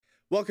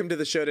Welcome to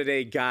the show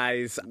today,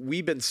 guys.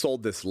 We've been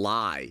sold this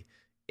lie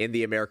in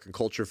the American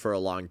culture for a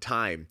long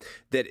time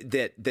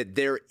that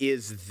there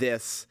is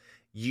this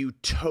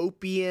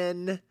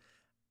utopian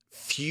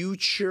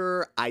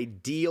future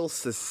ideal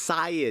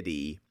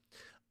society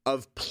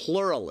of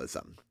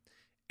pluralism.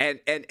 And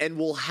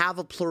we'll have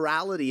a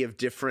plurality of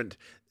different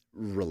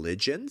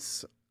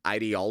religions,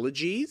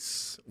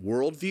 ideologies,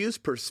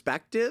 worldviews,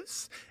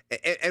 perspectives,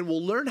 and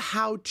we'll learn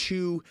how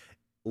to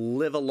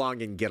live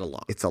along and get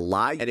along. It's a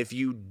lie. And if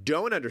you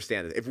don't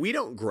understand it, if we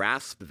don't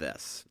grasp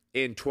this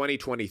in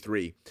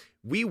 2023,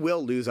 we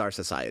will lose our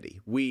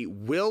society. We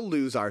will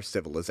lose our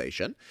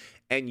civilization.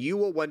 And you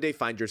will one day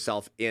find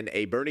yourself in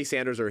a Bernie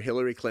Sanders or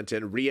Hillary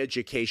Clinton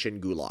re-education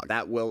gulag.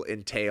 That will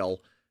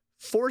entail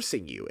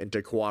forcing you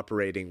into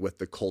cooperating with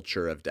the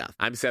culture of death.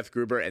 I'm Seth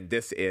Gruber, and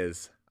this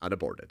is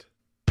Unaborted.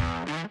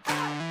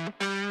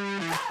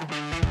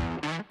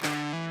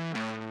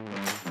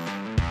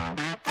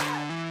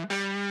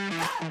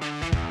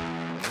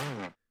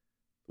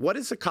 What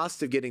is the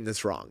cost of getting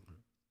this wrong?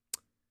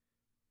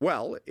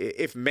 Well,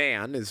 if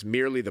man is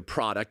merely the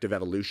product of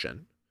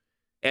evolution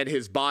and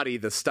his body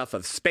the stuff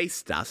of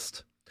space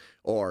dust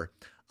or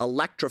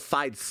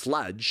electrified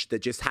sludge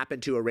that just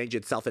happened to arrange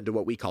itself into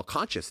what we call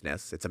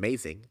consciousness, it's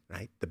amazing,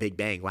 right? The Big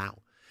Bang, wow.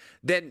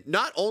 Then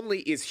not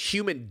only is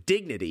human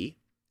dignity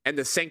and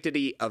the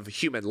sanctity of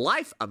human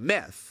life a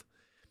myth,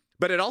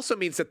 but it also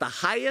means that the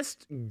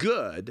highest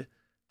good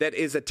that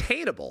is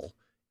attainable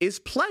is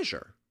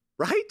pleasure,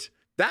 right?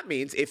 That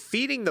means if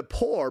feeding the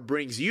poor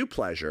brings you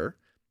pleasure,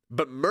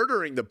 but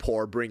murdering the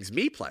poor brings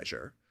me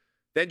pleasure,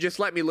 then just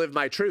let me live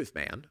my truth,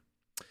 man.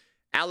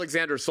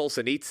 Alexander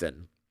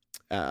Solzhenitsyn,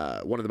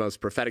 one of the most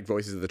prophetic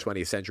voices of the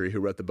 20th century, who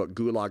wrote the book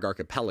Gulag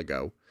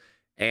Archipelago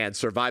and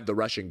survived the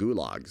Russian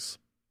gulags,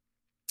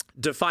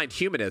 defined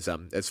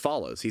humanism as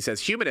follows. He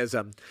says,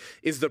 humanism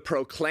is the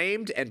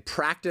proclaimed and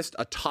practiced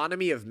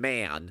autonomy of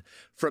man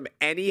from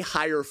any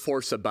higher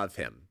force above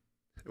him.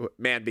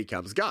 Man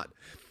becomes God.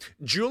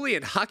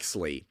 Julian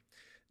Huxley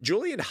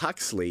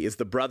is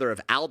the brother of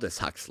Aldous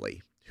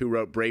Huxley, who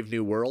wrote Brave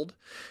New World.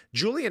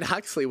 Julian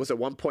Huxley was at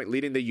one point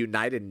leading the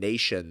United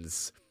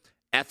Nations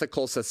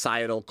ethical,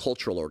 societal,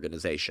 cultural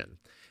organization,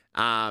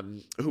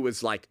 who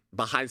was like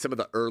behind some of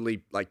the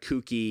early like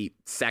kooky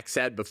sex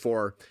ed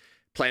before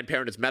Planned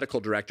Parenthood's medical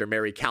director,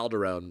 Mary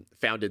Calderon,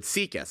 founded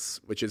SIECUS,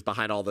 which is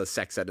behind all the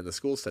sex ed in the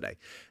schools today.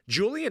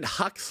 Julian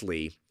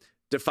Huxley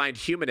defined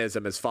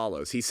humanism as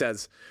follows. He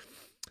says,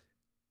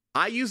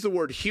 I use the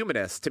word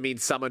humanist to mean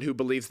someone who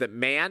believes that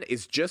man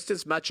is just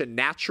as much a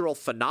natural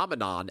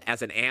phenomenon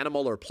as an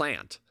animal or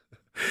plant,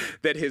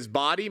 that his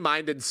body,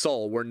 mind, and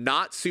soul were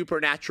not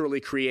supernaturally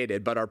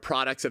created but are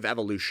products of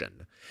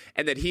evolution,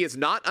 and that he is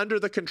not under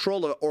the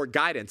control or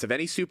guidance of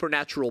any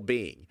supernatural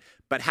being,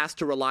 but has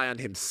to rely on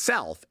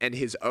himself and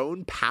his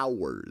own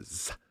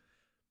powers.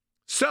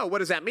 So what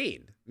does that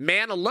mean?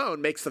 Man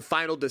alone makes the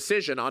final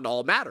decision on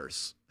all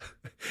matters,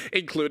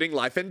 including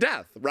life and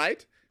death,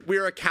 right? We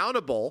are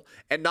accountable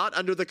and not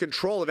under the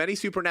control of any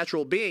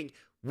supernatural being.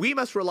 We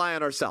must rely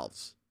on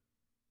ourselves.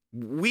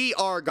 We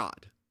are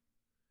God.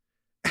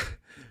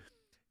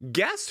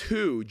 Guess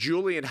who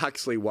Julian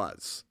Huxley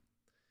was?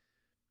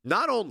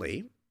 Not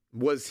only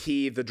was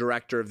he the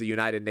director of the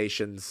United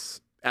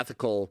Nations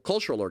Ethical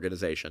Cultural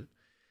Organization,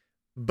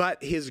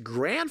 but his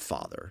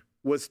grandfather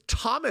was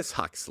Thomas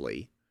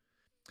Huxley,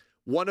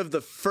 one of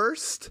the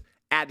first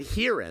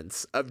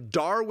adherents of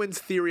Darwin's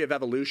theory of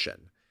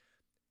evolution.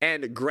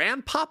 And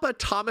Grandpapa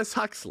Thomas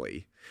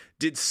Huxley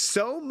did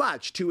so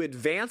much to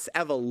advance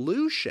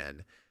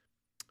evolution,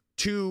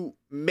 to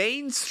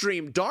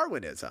mainstream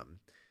Darwinism,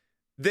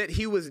 that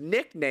he was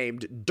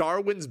nicknamed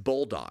Darwin's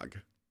Bulldog.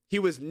 He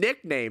was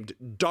nicknamed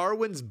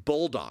Darwin's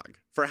Bulldog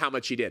for how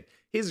much he did.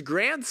 His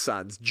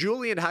grandsons,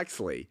 Julian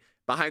Huxley,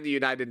 behind the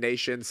United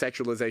Nations,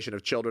 sexualization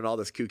of children, all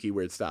this kooky,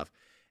 weird stuff.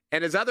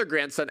 And his other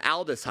grandson,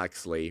 Aldous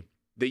Huxley,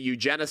 the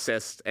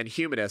eugenicist and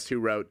humanist who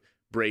wrote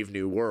Brave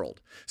New World.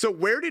 So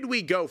where did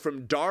we go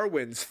from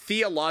Darwin's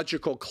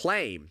theological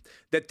claim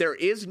that there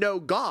is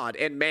no God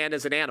and man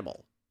is an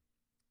animal?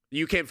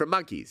 You came from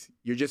monkeys.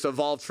 You just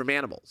evolved from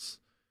animals.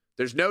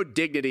 There's no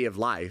dignity of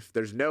life.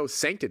 There's no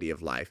sanctity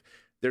of life.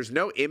 There's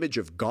no image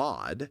of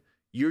God.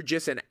 You're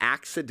just an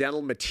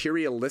accidental,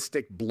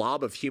 materialistic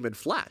blob of human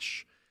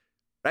flesh.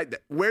 Right?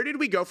 Where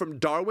did we go from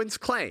Darwin's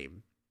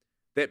claim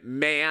that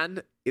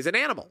man is an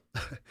animal?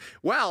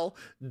 Well,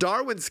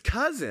 Darwin's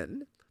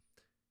cousin,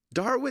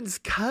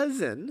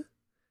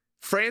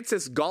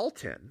 Francis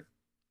Galton,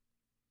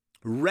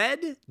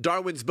 read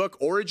Darwin's book,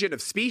 Origin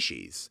of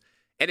Species,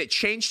 and it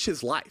changed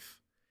his life.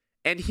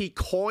 And he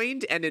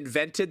coined and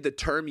invented the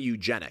term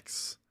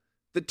eugenics.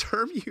 The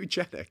term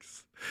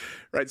eugenics,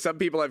 right? Some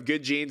people have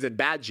good genes and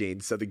bad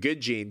genes. So the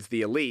good genes,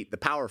 the elite, the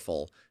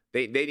powerful,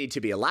 they need to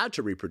be allowed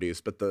to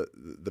reproduce. But the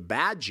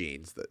bad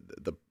genes,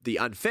 the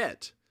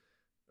unfit,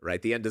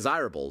 right? The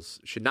undesirables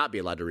should not be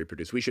allowed to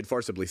reproduce. We should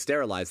forcibly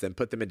sterilize them,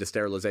 put them into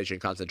sterilization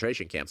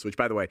concentration camps, which,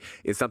 by the way,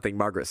 is something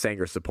Margaret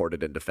Sanger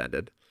supported and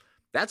defended.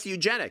 That's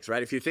eugenics,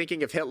 right? If you're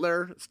thinking of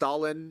Hitler,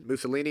 Stalin,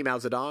 Mussolini, Mao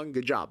Zedong,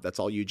 good job. That's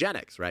all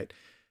eugenics, right?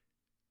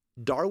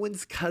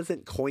 Darwin's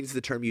cousin coins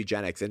the term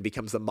eugenics and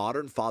becomes the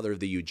modern father of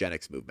the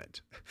eugenics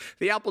movement.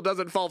 The apple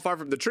doesn't fall far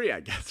from the tree, I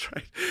guess,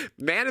 right?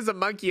 Man is a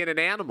monkey and an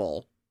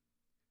animal.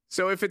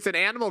 So if it's an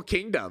animal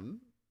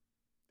kingdom,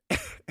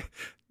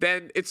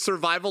 then it's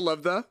survival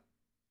of the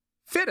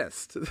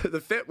fittest. The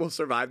fit will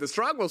survive. The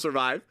strong will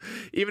survive,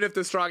 even if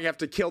the strong have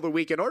to kill the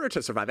weak in order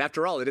to survive.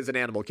 After all, it is an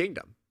animal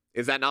kingdom.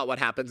 Is that not what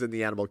happens in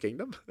the animal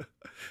kingdom?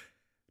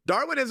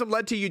 Darwinism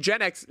led to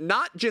eugenics,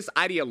 not just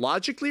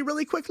ideologically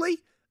really quickly,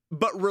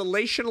 but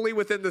relationally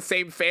within the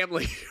same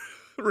family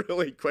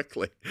really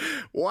quickly.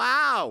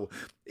 Wow.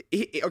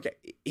 Okay,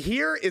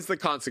 here is the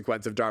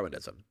consequence of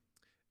Darwinism.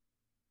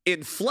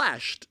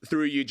 Enfleshed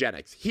through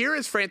eugenics. Here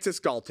is Francis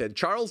Galton,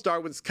 Charles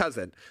Darwin's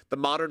cousin, the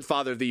modern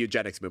father of the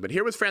eugenics movement.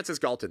 Here was Francis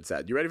Galton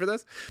said. You ready for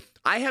this?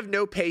 I have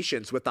no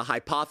patience with the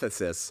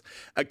hypothesis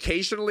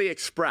occasionally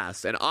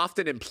expressed and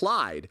often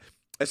implied,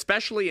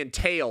 especially in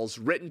tales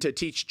written to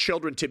teach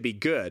children to be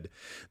good,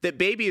 that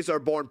babies are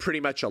born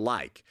pretty much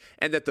alike,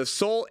 and that the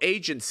sole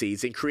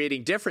agencies in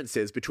creating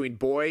differences between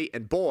boy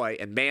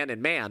and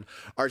man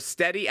are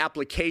steady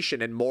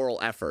application and moral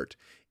effort.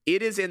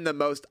 It is in the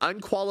most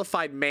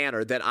unqualified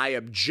manner that I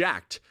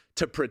object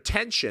to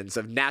pretensions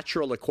of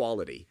natural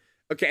equality.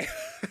 Okay,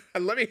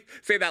 let me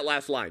say that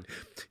last line.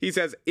 He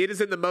says, it is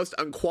in the most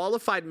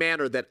unqualified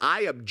manner that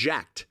I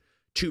object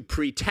to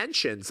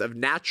pretensions of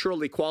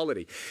natural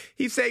equality.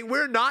 He's saying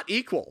we're not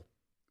equal.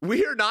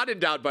 We are not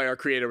endowed by our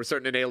Creator with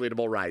certain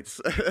inalienable rights.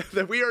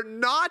 That we are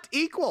not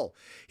equal.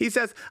 He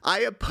says, I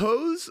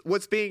oppose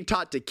what's being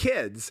taught to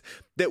kids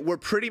that we're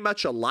pretty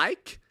much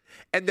alike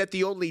and that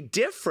the only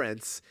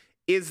difference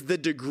is the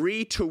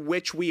degree to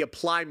which we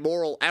apply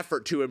moral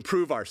effort to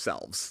improve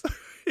ourselves.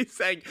 He's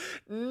saying,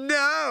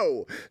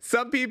 no,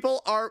 some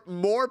people are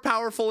more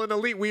powerful and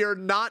elite. We are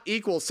not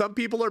equal. Some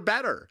people are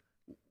better.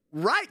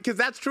 Right, because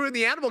that's true in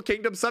the animal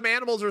kingdom. Some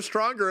animals are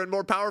stronger and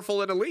more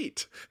powerful and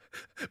elite.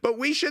 But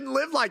we shouldn't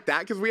live like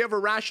that because we have a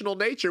rational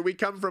nature. We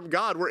come from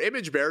God. We're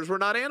image bearers. We're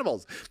not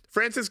animals.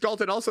 Francis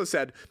Galton also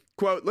said,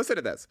 quote, listen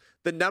to this.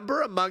 The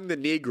number among the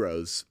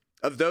Negroes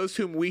of those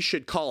whom we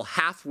should call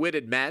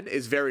half-witted men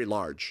is very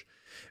large.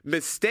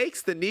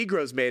 Mistakes the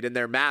Negroes made in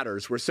their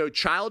matters were so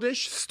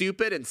childish,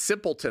 stupid, and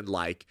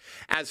simpleton-like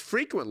as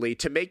frequently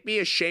to make me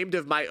ashamed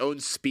of my own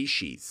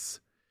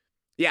species.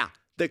 Yeah.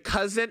 The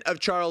cousin of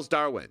Charles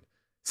Darwin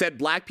said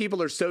black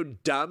people are so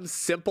dumb,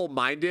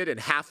 simple-minded, and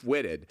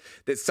half-witted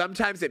that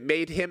sometimes it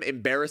made him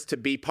embarrassed to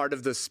be part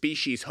of the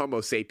species Homo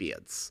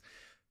sapiens.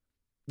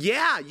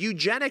 Yeah,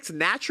 eugenics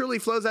naturally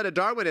flows out of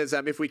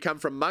Darwinism if we come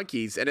from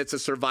monkeys and it's a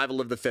survival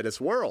of the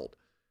fittest world.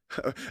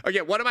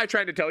 Again, what am I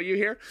trying to tell you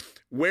here?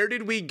 Where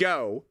did we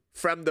go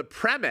from the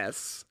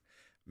premise,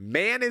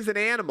 man is an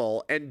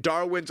animal, and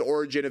Darwin's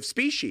origin of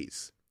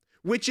species,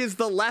 which is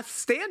the left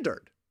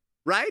standard?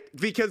 Right?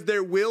 Because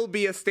there will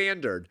be a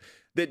standard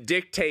that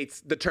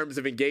dictates the terms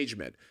of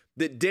engagement,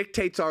 that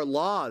dictates our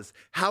laws,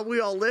 how we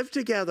all live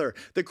together.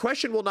 The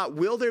question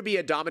will there be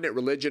a dominant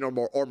religion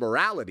or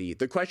morality?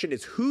 The question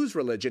is whose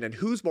religion and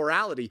whose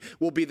morality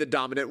will be the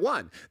dominant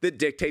one that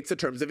dictates the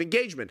terms of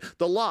engagement,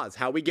 the laws,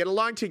 how we get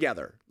along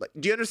together.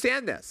 Do you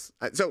understand this?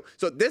 So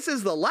this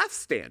is the left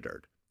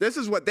standard. This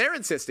is what they're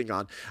insisting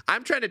on.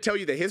 I'm trying to tell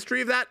you the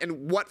history of that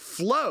and what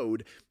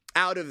flowed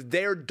out of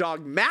their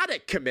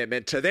dogmatic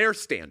commitment to their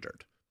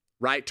standard,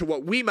 right? To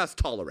what we must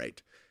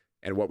tolerate.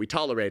 And what we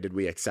tolerated,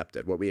 we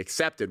accepted. What we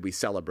accepted, we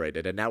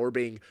celebrated. And now we're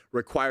being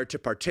required to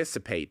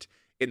participate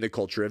in the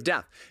culture of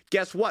death.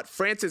 Guess what?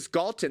 Francis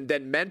Galton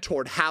then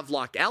mentored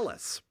Havelock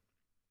Ellis,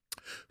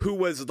 who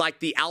was like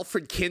the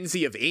Alfred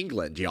Kinsey of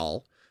England,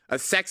 y'all. A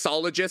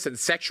sexologist and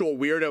sexual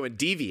weirdo and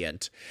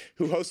deviant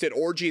who hosted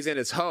orgies in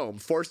his home,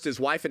 forced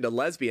his wife into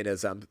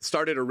lesbianism,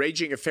 started a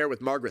raging affair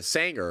with Margaret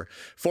Sanger,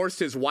 forced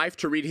his wife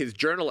to read his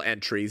journal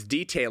entries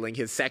detailing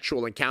his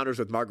sexual encounters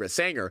with Margaret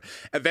Sanger,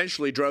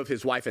 eventually drove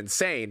his wife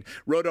insane,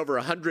 wrote over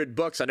 100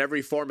 books on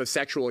every form of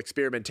sexual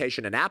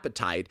experimentation and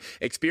appetite,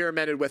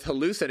 experimented with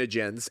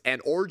hallucinogens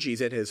and orgies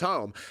in his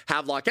home.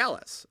 Havelock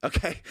Ellis,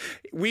 okay?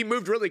 We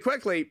moved really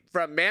quickly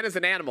from man as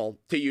an animal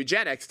to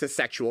eugenics to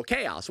sexual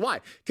chaos.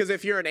 Why? Because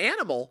if you're an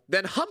animal,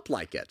 then hump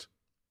like it.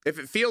 If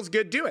it feels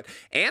good, do it.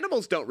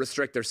 Animals don't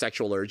restrict their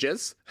sexual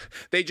urges.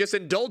 They just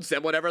indulge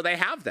them whenever they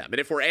have them. And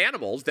if we're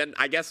animals, then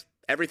I guess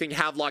everything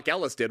Havelock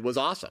Ellis did was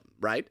awesome,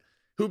 right?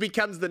 Who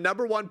becomes the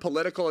number one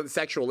political and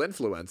sexual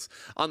influence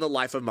on the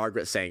life of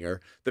Margaret Sanger,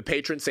 the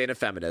patron saint of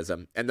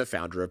feminism and the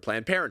founder of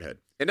Planned Parenthood.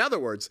 In other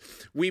words,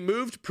 we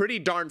moved pretty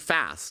darn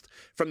fast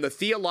from the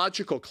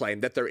theological claim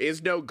that there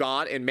is no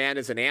God and man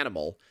is an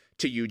animal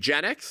to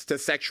eugenics, to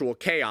sexual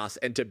chaos,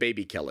 and to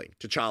baby killing,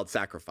 to child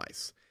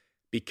sacrifice,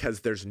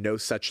 because there's no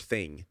such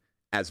thing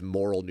as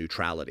moral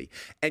neutrality.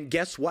 And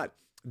guess what?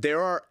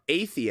 There are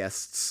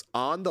atheists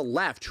on the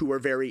left who are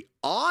very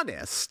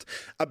honest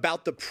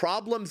about the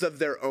problems of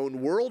their own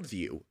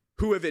worldview,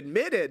 who have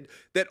admitted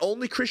that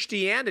only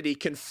Christianity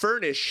can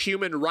furnish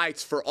human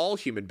rights for all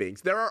human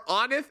beings. There are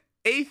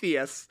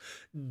atheists,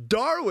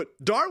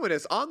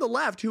 Darwinists on the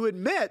left who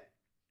admit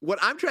what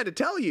I'm trying to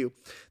tell you,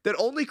 that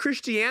only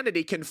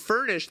Christianity can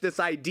furnish this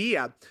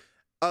idea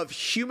of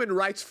human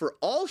rights for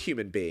all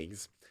human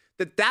beings,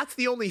 that's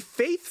the only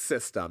faith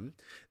system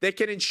that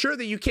can ensure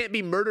that you can't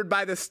be murdered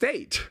by the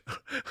state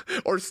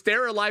or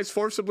sterilized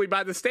forcibly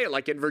by the state,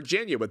 like in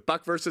Virginia with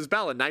Buck versus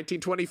Bell in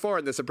 1924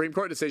 and the Supreme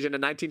Court decision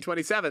in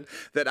 1927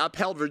 that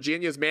upheld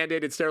Virginia's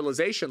mandated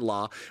sterilization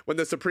law when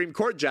the Supreme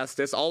Court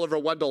Justice Oliver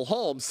Wendell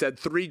Holmes said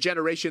 3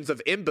 generations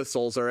of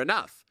imbeciles are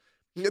enough.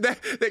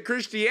 That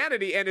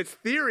Christianity and its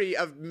theory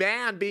of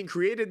man being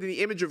created in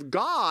the image of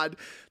God,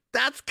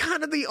 that's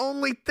kind of the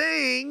only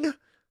thing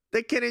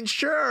that can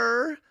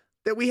ensure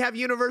that we have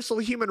universal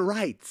human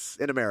rights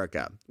in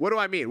America. What do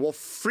I mean? Well,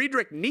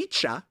 Friedrich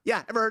Nietzsche,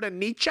 ever heard of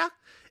Nietzsche?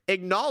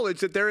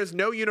 Acknowledged that there is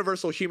no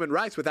universal human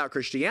rights without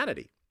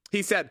Christianity.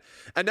 He said,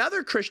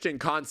 another Christian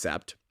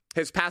concept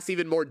has passed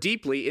even more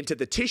deeply into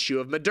the tissue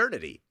of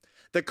modernity.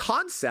 The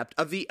concept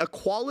of the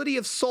equality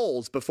of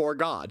souls before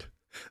God.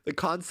 The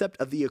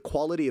concept of the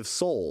equality of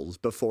souls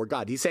before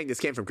God. He's saying this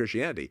came from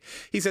Christianity.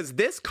 He says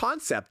this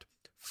concept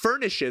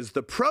furnishes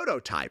the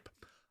prototype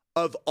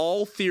of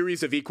all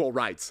theories of equal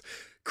rights.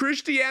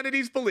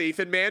 Christianity's belief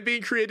in man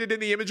being created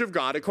in the image of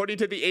God, according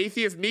to the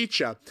atheist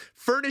Nietzsche,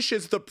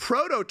 furnishes the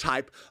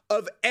prototype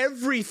of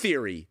every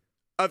theory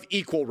of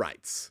equal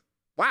rights.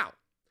 Wow.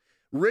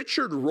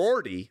 Richard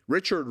Rorty,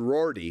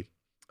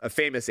 a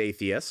famous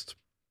atheist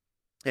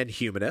and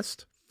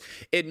humanist,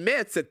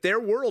 admits that their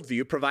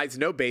worldview provides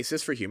no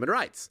basis for human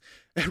rights.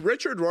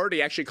 Richard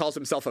Rorty actually calls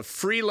himself a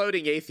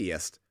freeloading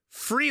atheist.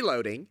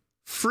 Freeloading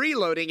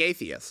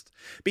atheist,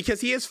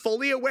 because he is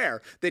fully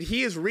aware that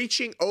he is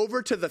reaching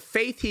over to the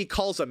faith he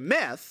calls a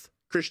myth,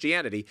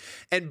 Christianity,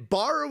 and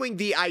borrowing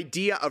the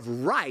idea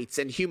of rights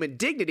and human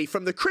dignity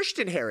from the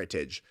Christian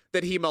heritage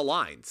that he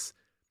maligns.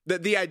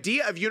 The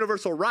idea of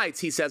universal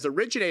rights, he says,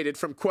 originated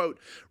from, quote,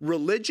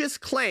 religious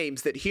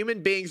claims that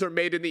human beings are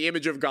made in the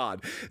image of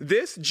God.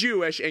 This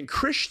Jewish and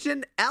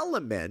Christian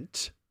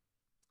element,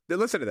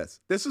 listen to this.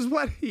 This is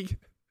what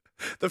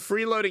the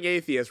freeloading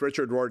atheist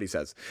Richard Rorty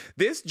says.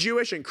 This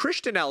Jewish and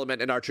Christian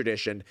element in our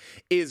tradition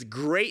is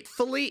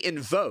gratefully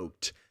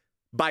invoked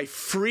by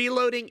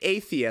freeloading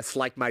atheists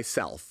like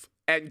myself.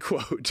 End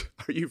quote.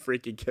 Are you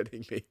freaking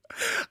kidding me?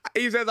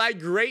 He says, I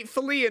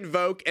gratefully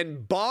invoke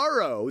and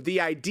borrow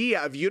the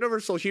idea of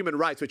universal human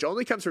rights, which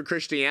only comes from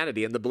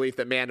Christianity and the belief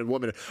that man and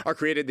woman are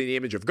created in the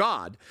image of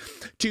God,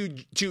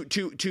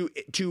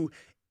 to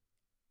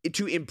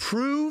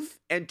improve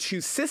and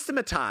to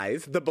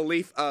systematize the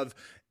belief of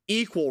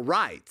equal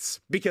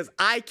rights, because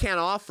I can't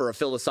offer a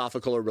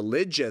philosophical or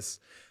religious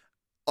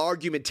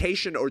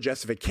argumentation or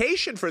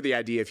justification for the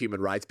idea of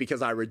human rights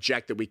because I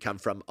reject that we come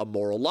from a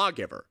moral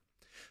lawgiver.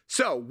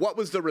 So what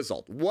was the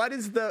result? What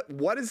is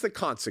the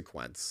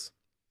consequence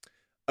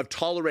of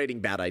tolerating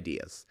bad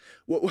ideas?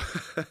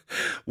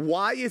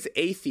 Why is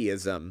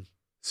atheism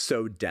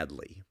so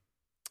deadly?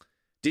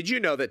 Did you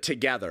know that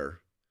together,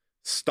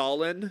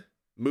 Stalin,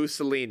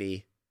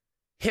 Mussolini,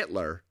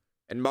 Hitler,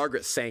 and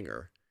Margaret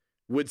Sanger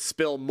would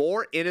spill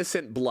more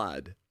innocent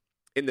blood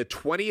in the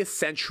 20th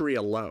century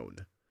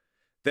alone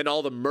than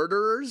all the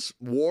murderers,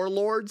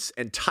 warlords,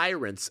 and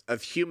tyrants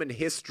of human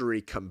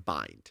history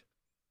combined?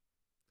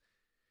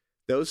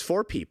 Those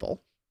 4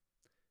 people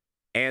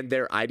and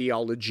their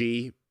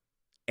ideology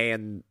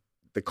and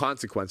the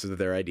consequences of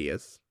their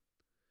ideas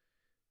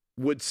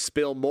would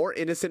spill more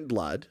innocent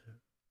blood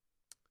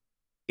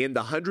in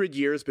the 100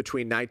 years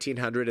between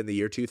 1900 and the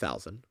year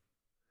 2000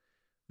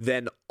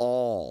 than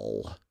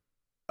all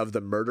of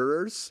the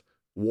murderers,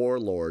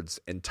 warlords,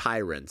 and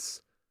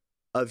tyrants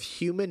of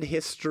human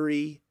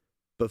history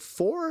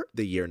before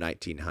the year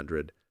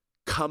 1900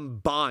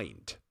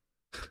 combined.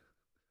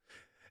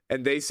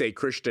 And they say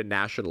Christian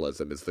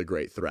nationalism is the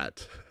great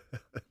threat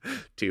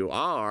to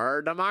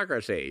our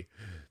democracy.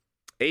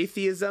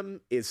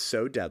 Atheism is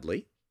so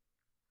deadly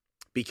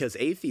because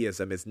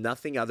atheism is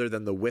nothing other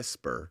than the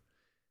whisper,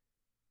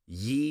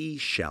 ye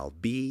shall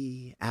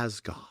be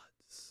as gods.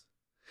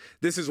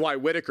 This is why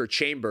Whittaker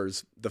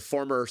Chambers, the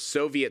former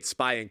Soviet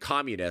spy and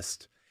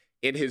communist,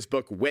 in his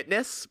book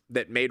Witness,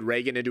 that made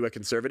Reagan into a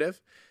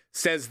conservative,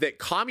 says that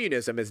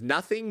communism is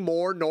nothing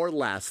more nor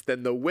less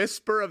than the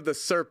whisper of the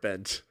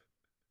serpent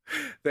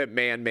that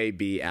man may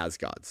be as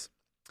gods.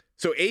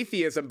 So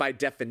atheism, by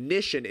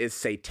definition, is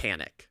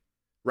satanic,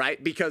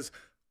 right? Because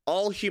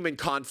all human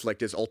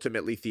conflict is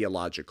ultimately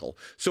theological.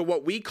 So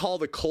what we call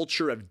the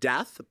culture of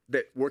death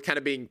that we're kind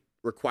of being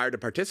required to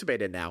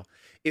participate in now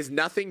is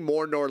nothing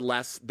more nor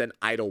less than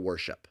idol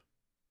worship.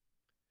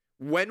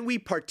 When we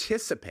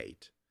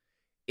participate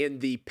in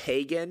the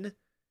pagan,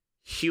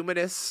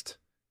 humanist,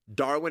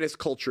 Darwinist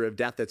culture of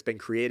death that's been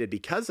created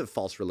because of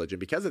false religion,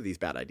 because of these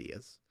bad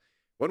ideas,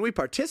 when we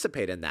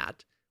participate in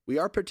that, we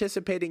are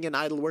participating in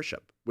idol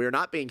worship. We are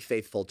not being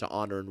faithful to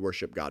honor and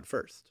worship God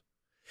first.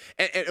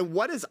 And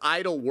what does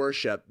idol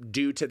worship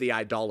do to the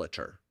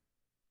idolater?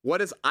 What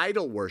does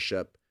idol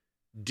worship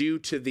do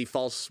to the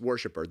false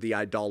worshiper, the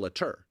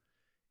idolater?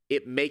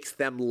 It makes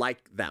them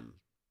like them.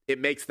 It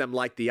makes them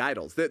like the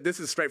idols. This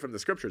is straight from the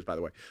scriptures, by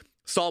the way.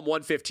 Psalm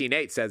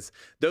 115:8 says,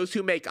 those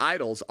who make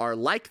idols are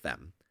like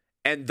them,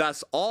 and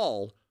thus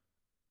are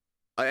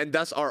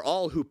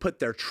all who put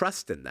their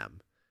trust in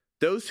them.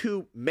 Those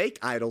who make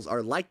idols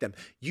are like them.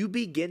 You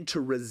begin to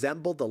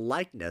resemble the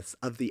likeness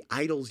of the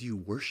idols you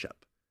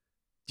worship.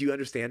 Do you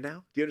understand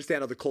now? Do you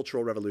understand how the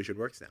Cultural Revolution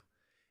works now?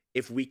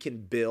 If we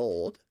can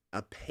build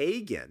a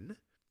pagan,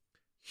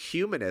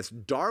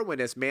 humanist,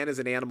 Darwinist, man is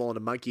an animal and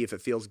a monkey, if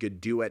it feels good,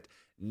 do it.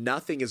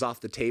 Nothing is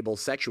off the table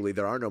sexually.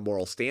 There are no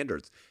moral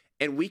standards.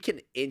 And we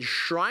can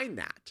enshrine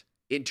that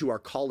into our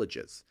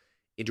colleges,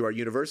 into our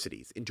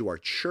universities, into our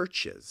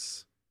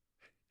churches.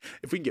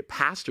 If we can get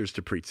pastors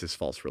to preach this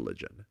false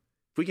religion,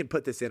 if we can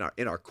put this in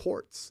our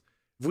courts,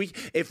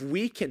 if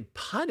we can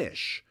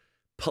punish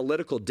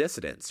political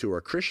dissidents who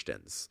are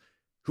Christians,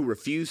 who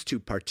refuse to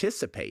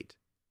participate,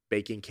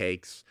 baking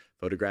cakes,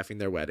 photographing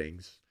their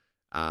weddings,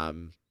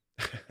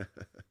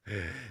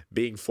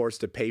 being forced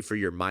to pay for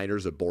your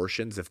minors'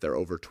 abortions if they're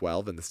over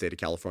 12 in the state of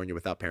California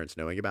without parents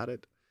knowing about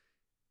it,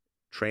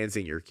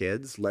 transing your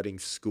kids, letting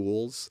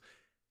schools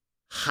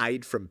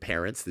hide from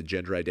parents the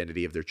gender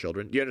identity of their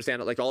children. Do you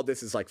understand? Like all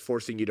this is like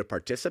forcing you to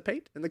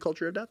participate in the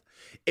culture of death.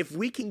 If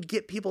we can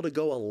get people to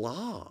go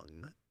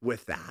along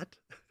with that,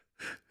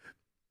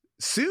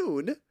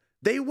 soon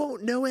they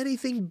won't know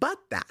anything but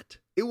that.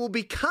 It will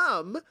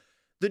become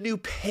the new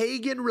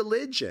pagan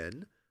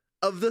religion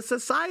of the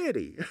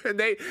society. And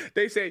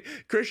they say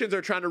Christians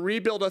are trying to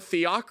rebuild a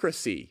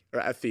theocracy,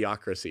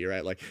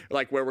 right?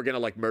 Like where we're going to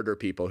like murder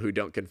people who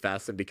don't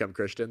confess and become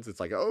Christians.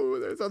 It's like, oh,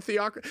 there's a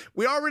theocracy.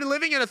 We're already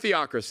living in a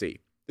theocracy.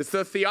 It's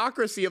the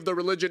theocracy of the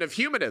religion of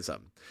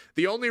humanism.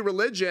 The only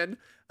religion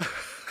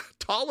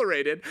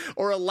tolerated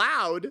or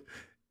allowed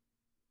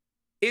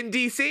in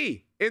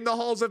DC, in the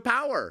halls of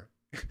power.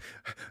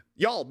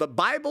 Y'all, the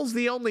Bible's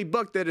the only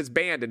book that is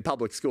banned in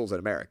public schools in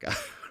America,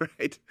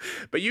 right?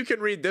 But you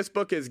can read This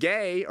Book is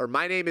Gay or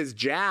My Name is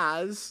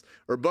Jazz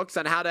or books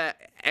on how to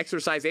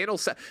exercise anal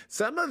sex.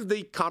 Some of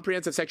the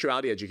comprehensive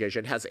sexuality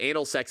education has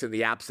anal sex in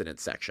the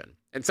abstinence section.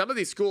 And some of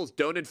these schools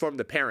don't inform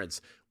the parents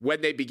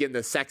when they begin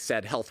the sex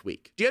ed health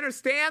week. Do you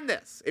understand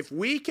this? If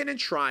we can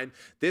enshrine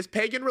this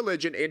pagan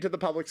religion into the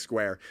public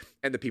square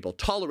and the people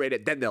tolerate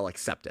it, then they'll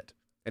accept it.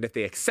 And if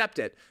they accept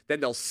it,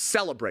 then they'll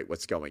celebrate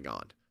what's going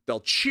on. They'll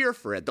cheer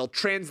for it. They'll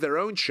trans their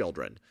own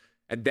children.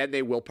 And then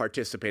they will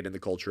participate in the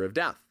culture of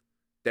death.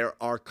 There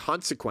are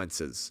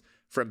consequences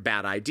from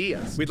bad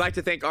ideas. We'd like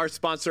to thank our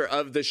sponsor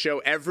of the show,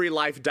 Every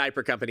Life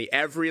Diaper Company,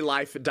 Every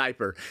Life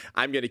Diaper.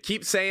 I'm going to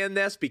keep saying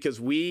this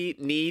because we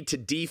need to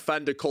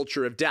defund a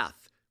culture of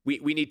death. We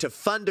need to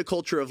fund a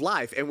culture of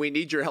life, and we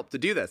need your help to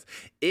do this.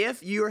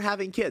 If you're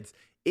having kids,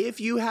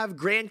 if you have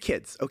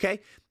grandkids, okay?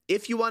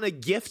 If you want to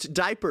gift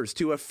diapers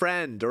to a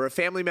friend or a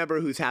family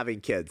member who's having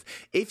kids,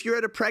 if you're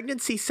at a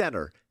pregnancy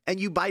center and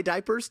you buy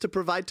diapers to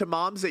provide to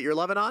moms that you're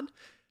loving on,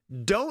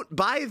 don't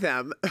buy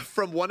them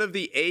from one of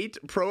the 8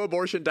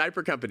 pro-abortion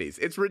diaper companies.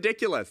 It's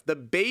ridiculous. The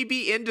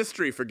baby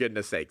industry, for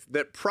goodness sakes,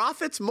 that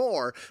profits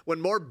more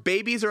when more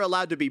babies are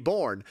allowed to be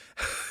born.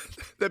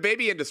 The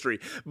baby industry,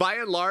 by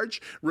and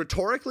large,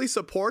 rhetorically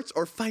supports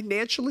or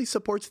financially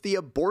supports the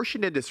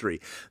abortion industry.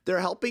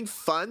 They're helping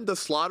fund the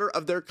slaughter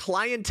of their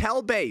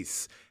clientele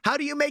base. How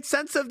do you make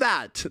sense of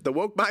that? The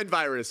woke mind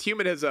virus,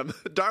 humanism,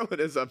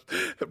 Darwinism,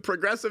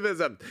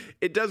 progressivism.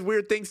 It does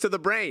weird things to the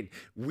brain.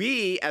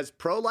 We, as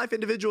pro-life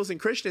individuals and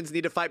Christians,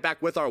 need to fight back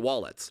with our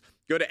wallets.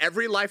 Go to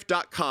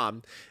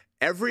everylife.com.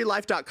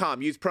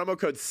 Everylife.com. Use promo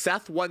code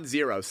Seth10,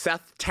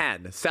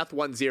 Seth10,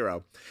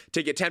 Seth10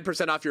 to get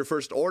 10% off your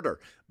first order.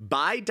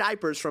 Buy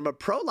diapers from a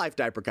pro-life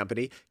diaper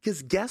company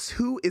because guess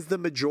who is the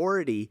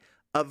majority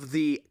of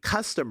the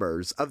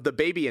customers of the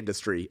baby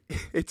industry?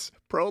 It's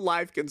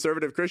pro-life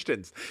conservative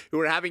Christians who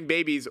are having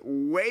babies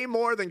way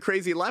more than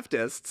crazy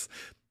leftists.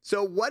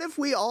 So what if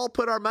we all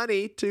put our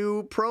money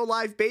to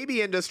pro-life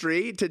baby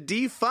industry to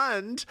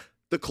defund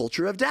the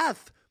culture of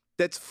death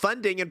that's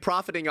funding and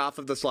profiting off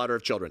of the slaughter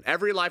of children?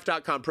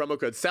 Everylife.com, promo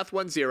code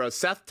Seth10,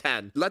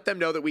 Seth10. Let them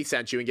know that we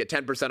sent you and get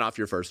 10% off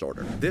your first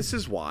order. This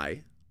is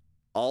why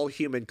all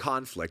human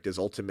conflict is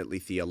ultimately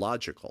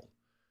theological.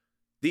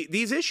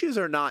 These issues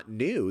are not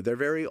new. They're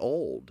very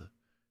old.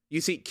 You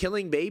see,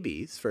 killing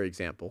babies, for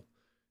example,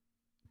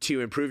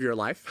 to improve your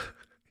life,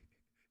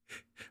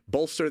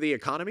 bolster the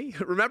economy.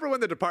 Remember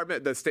when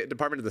the State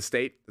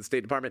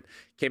Department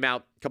came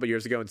out a couple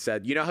years ago and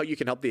said, you know how you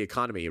can help the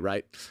economy,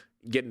 right?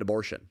 Get an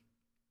abortion.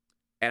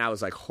 And I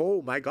was like,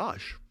 oh my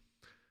gosh.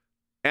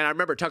 And I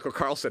remember Tucker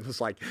Carlson was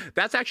like,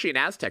 that's actually an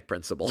Aztec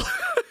principle.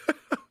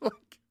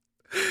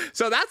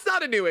 So that's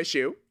not a new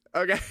issue.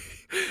 Okay.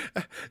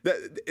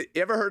 You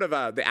ever heard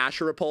of the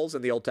Asherah poles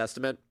in the Old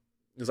Testament?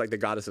 It was like the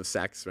goddess of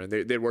sex. Right?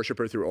 They'd worship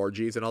her through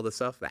orgies and all this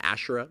stuff, the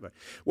Asherah.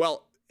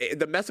 Well,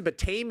 the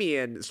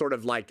Mesopotamian sort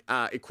of like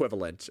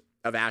equivalent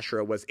of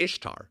Asherah was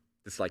Ishtar.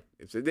 It's like,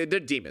 they're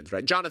demons,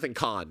 right? Jonathan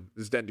Cahn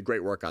has done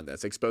great work on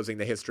this, exposing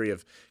the history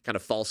of kind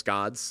of false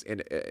gods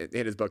in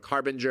his book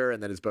Harbinger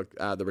and then his book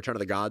The Return of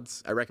the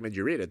Gods. I recommend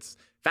you read it. It's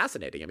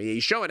fascinating. I mean,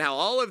 he's showing how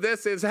all of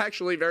this is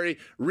actually very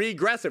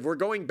regressive. We're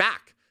going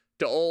back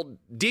to old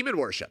demon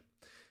worship.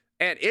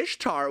 And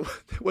Ishtar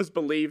was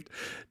believed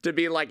to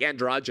be like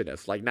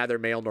androgynous, like neither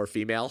male nor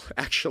female,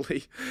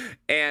 actually.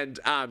 And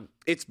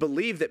it's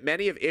believed that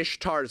many of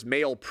Ishtar's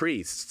male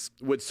priests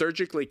would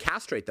surgically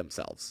castrate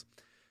themselves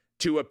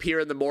to appear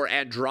in the more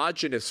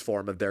androgynous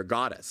form of their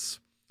goddess.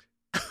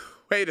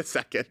 Wait a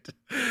second.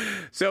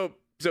 So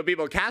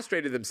people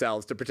castrated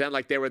themselves to pretend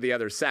like they were the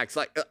other sex.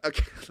 Like,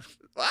 okay.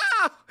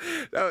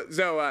 Wow.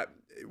 So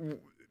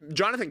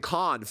Jonathan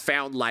Cahn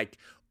found like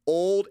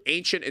old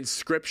ancient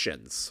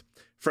inscriptions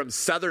from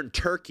southern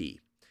Turkey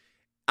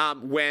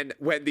when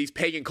these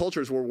pagan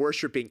cultures were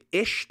worshiping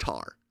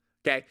Ishtar,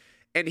 okay?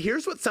 And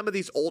here's what some of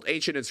these old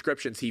ancient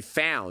inscriptions he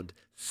found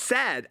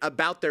said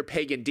about their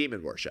pagan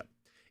demon worship.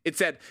 It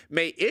said,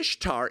 "May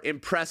Ishtar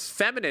impress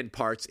feminine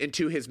parts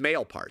into his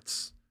male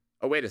parts."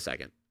 Oh, wait a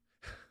second.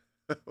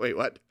 Wait,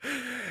 what?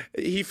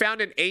 He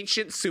found an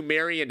ancient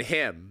Sumerian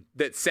hymn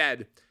that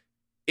said,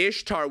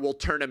 "Ishtar will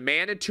turn a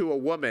man into a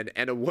woman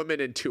and a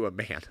woman into a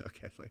man."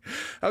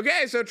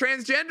 Okay, so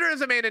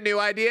transgenderism ain't a new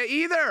idea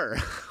either.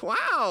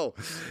 Wow.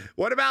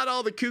 What about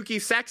all the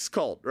kooky sex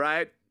cult,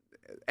 right?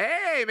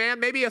 Hey, man,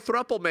 maybe a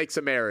throuple makes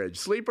a marriage.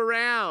 Sleep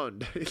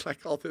around.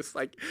 Like all this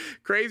like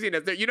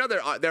craziness.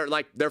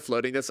 They're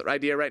floating this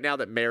idea right now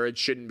that marriage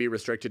shouldn't be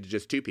restricted to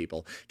just two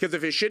people. Because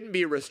if it shouldn't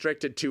be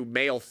restricted to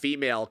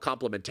male-female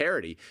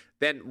complementarity,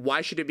 then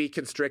why should it be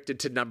constricted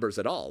to numbers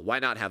at all? Why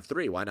not have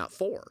 3? Why not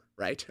 4,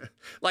 right?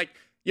 Like,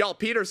 y'all,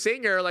 Peter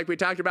Singer, like we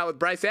talked about with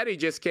Bryce Eddy,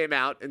 just came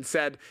out and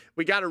said,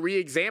 we got to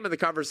re-examine the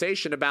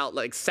conversation about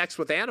like sex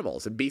with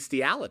animals and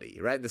bestiality,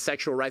 right? And the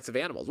sexual rights of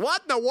animals.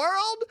 What in the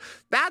world?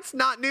 That's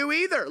not new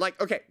either. Like,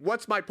 okay,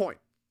 what's my point?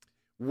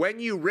 When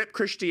you rip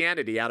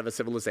Christianity out of a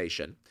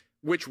civilization,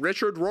 which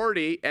Richard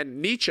Rorty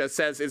and Nietzsche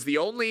says is the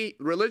only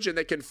religion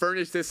that can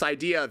furnish this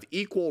idea of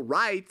equal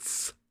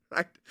rights,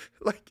 right?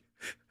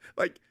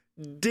 Like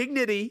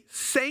dignity,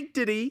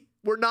 sanctity.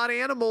 We're not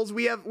animals.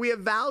 We have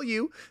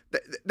value.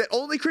 That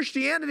only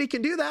Christianity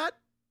can do that.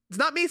 It's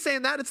not me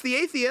saying that. It's the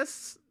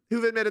atheists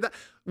who've admitted that.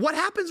 What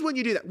happens when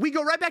you do that? We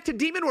go right back to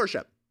demon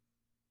worship.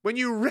 When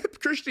you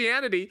rip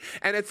Christianity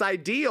and its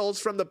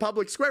ideals from the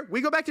public square, we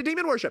go back to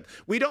demon worship.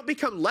 We don't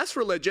become less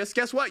religious.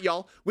 Guess what,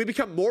 y'all? We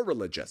become more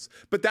religious.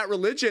 But that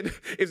religion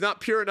is not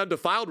pure and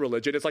undefiled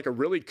religion. It's like a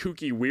really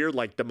kooky, weird,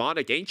 like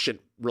demonic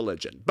ancient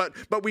religion. But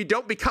we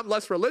don't become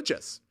less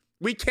religious.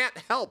 We can't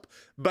help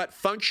but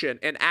function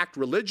and act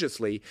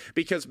religiously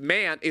because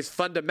man is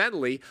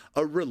fundamentally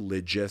a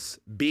religious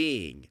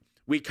being.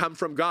 We come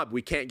from God.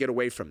 We can't get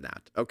away from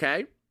that,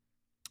 okay?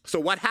 So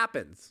what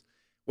happens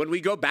when we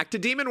go back to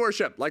demon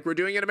worship like we're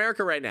doing in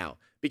America right now?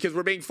 Because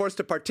we're being forced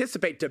to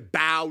participate, to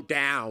bow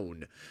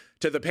down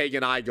to the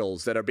pagan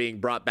idols that are being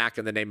brought back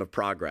in the name of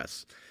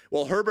progress.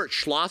 Well, Herbert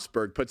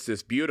Schlossberg puts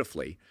this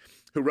beautifully,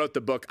 who wrote the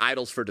book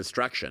Idols for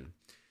Destruction.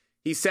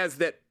 He says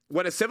that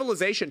when a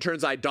civilization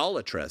turns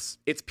idolatrous,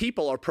 its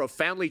people are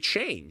profoundly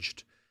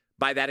changed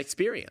by that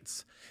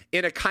experience.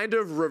 In a kind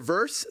of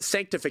reverse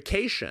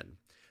sanctification,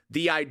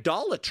 the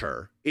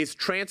idolater is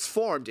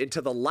transformed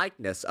into the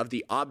likeness of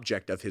the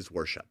object of his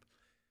worship.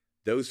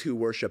 Those who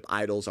worship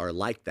idols are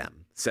like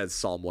them, says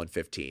Psalm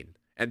 115,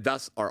 and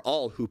thus are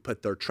all who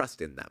put their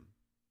trust in them.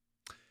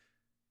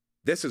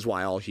 This is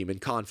why all human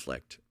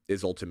conflict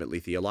is ultimately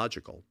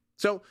theological.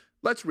 So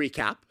let's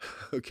recap.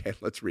 Okay,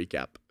 let's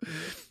recap.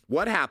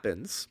 What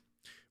happens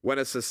when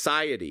a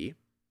society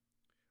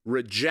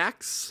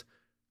rejects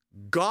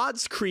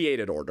God's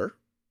created order,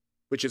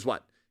 which is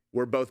what?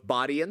 We're both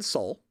body and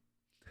soul.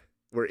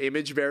 We're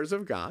image bearers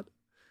of God.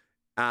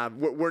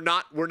 We're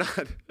not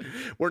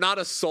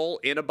a soul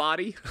in a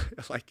body,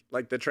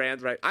 like the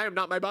trans, right? I am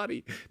not my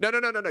body. No.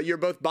 You're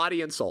both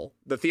body and soul.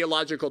 The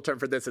theological term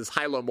for this is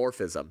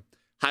hylomorphism.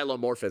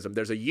 Hylomorphism.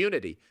 There's a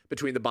unity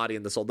between the body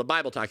and the soul. The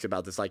Bible talks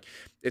about this. Like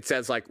it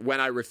says, like, when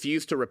I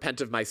refuse to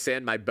repent of my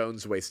sin, my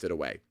bones wasted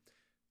away.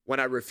 When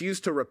I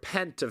refuse to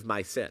repent of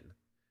my sin,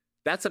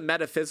 that's a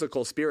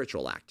metaphysical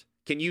spiritual act.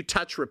 Can you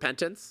touch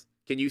repentance?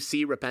 Can you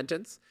see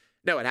repentance?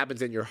 No, it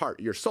happens in your heart,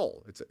 your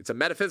soul. It's a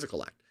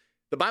metaphysical act.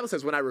 The Bible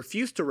says, when I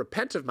refuse to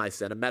repent of my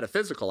sin, a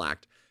metaphysical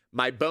act,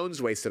 my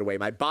bones wasted away,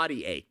 my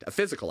body ached, a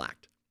physical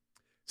act.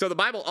 So the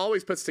Bible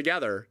always puts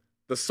together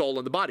the soul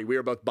and the body. We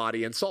are both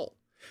body and soul.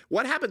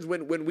 What happens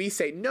when we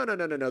say, no,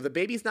 the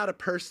baby's not a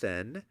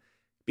person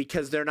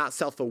because they're not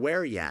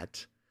self-aware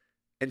yet.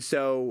 And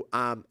so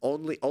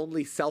only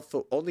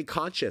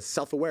conscious,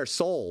 self-aware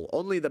soul,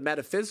 only the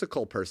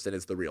metaphysical person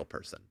is the real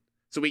person.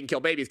 So we can kill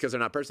babies because they're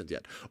not persons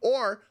yet.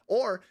 Or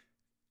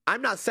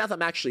I'm not Seth,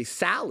 I'm actually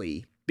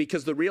Sally,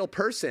 because the real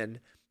person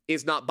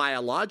is not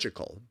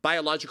biological.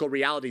 Biological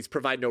realities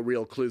provide no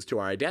real clues to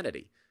our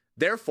identity.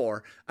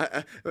 Therefore,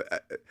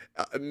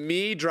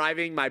 me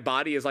driving my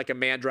body is like a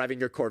man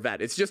driving a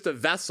Corvette. It's just a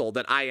vessel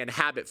that I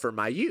inhabit for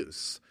my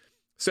use.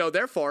 So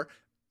therefore,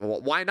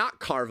 why not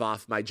carve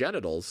off my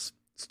genitals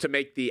to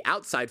make the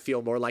outside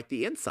feel more like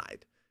the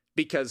inside?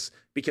 Because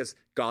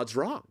God's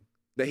wrong.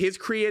 His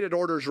created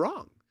order's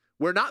wrong.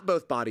 We're not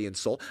both body and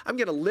soul. I'm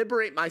going to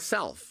liberate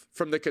myself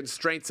from the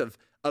constraints of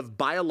of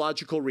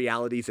biological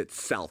realities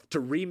itself to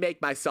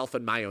remake myself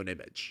in my own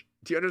image.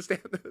 Do you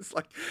understand this?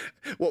 Like,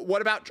 well,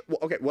 what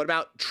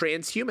about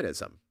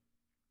transhumanism?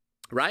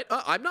 Right?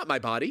 I'm not my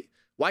body.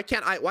 Why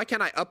can't I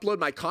upload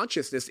my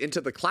consciousness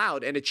into the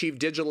cloud and achieve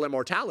digital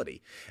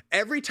immortality?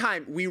 Every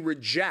time we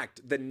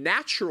reject the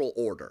natural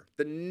order,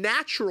 the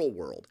natural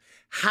world,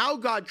 how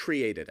God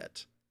created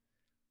it,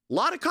 a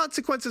lot of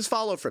consequences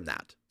follow from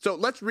that. So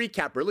let's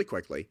recap really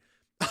quickly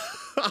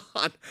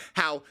on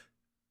how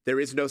there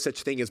is no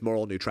such thing as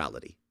moral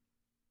neutrality.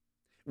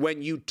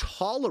 When you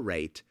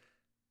tolerate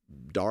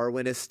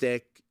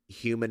Darwinistic,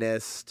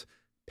 humanist,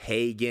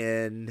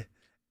 pagan,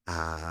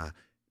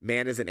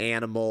 man is an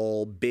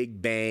animal,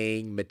 Big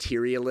Bang,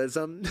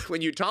 materialism,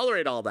 when you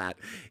tolerate all that,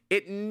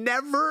 it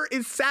never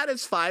is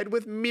satisfied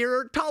with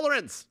mere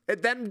tolerance.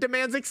 It then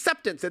demands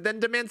acceptance. It then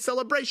demands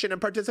celebration and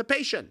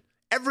participation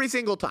every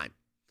single time.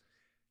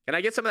 Can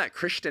I get some of that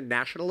Christian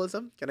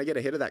nationalism? Can I get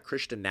a hit of that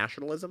Christian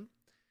nationalism?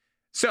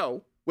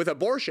 So, with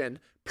abortion,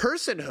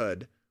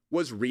 personhood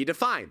was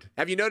redefined.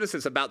 Have you noticed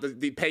this about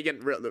the pagan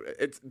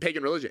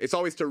religion? It's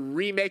always to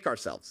remake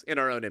ourselves in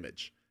our own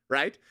image,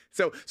 right?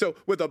 So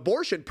with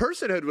abortion,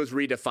 personhood was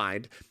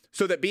redefined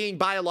so that being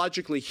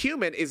biologically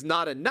human is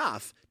not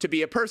enough to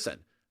be a person.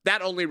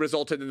 That only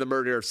resulted in the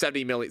murder of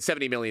 70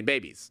 million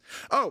babies.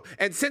 Oh,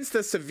 and since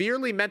the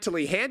severely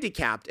mentally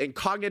handicapped and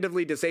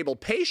cognitively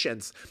disabled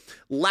patients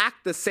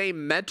lack the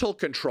same mental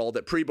control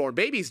that preborn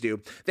babies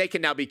do, they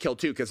can now be killed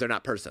too because they're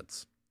not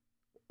persons.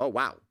 Oh,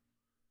 wow.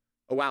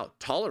 Oh, wow.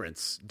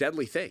 Tolerance,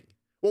 deadly thing.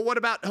 Well, what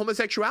about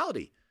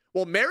homosexuality?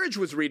 Well, marriage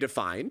was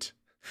redefined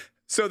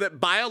so that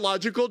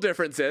biological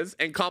differences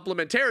and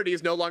complementarity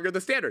is no longer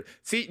the standard.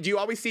 See, do you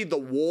always see the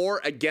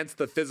war against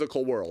the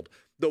physical world?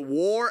 The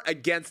war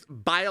against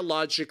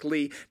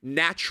biologically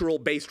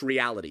natural-based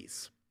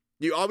realities.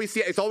 You always see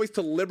it's always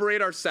to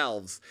liberate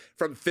ourselves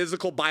from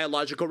physical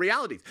biological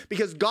realities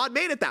because God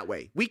made it that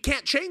way. We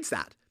can't change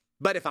that.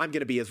 But if I'm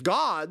going to be as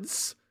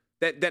gods,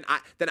 then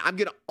I'm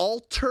going to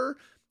alter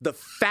the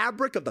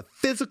fabric of the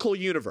physical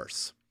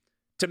universe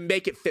to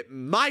make it fit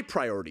my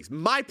priorities,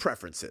 my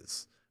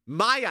preferences,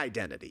 my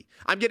identity.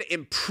 I'm going to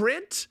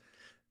imprint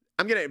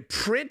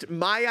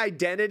my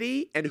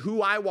identity and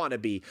who I want to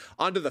be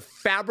onto the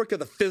fabric of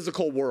the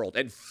physical world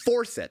and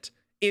force it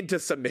into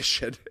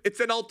submission.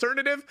 It's an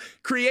alternative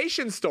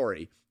creation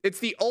story. It's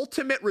the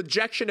ultimate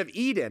rejection of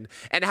Eden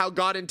and how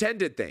God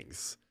intended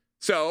things.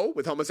 So,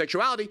 with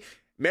homosexuality,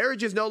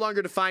 marriage is no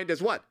longer defined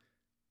as what?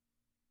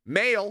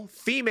 Male,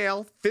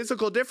 female,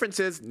 physical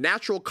differences,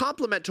 natural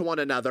complement to one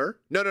another.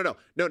 No.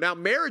 Now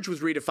marriage was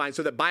redefined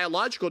so that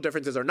biological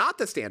differences are not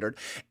the standard.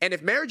 And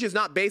if marriage is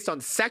not based on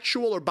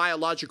sexual or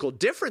biological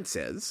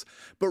differences,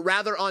 but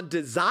rather on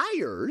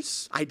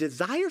desires, I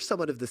desire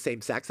someone of the same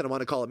sex and I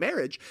want to call it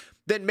marriage,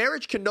 then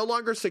marriage can no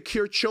longer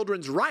secure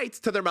children's rights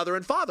to their mother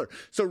and father.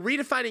 So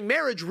redefining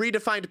marriage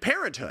redefined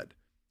parenthood.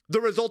 The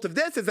result of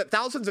this is that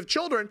thousands of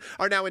children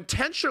are now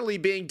intentionally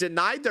being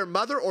denied their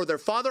mother or their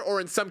father,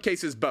 or in some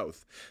cases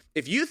both.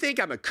 If you think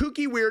I'm a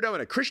kooky weirdo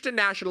and a Christian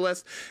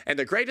nationalist and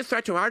the greatest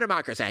threat to our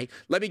democracy,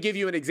 let me give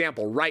you an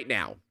example right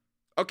now.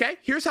 Okay,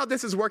 here's how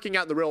this is working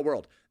out in the real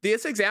world.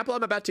 This example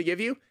I'm about to give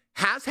you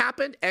has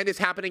happened and is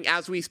happening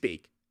as we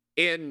speak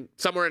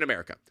somewhere in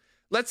America.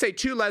 Let's say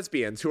two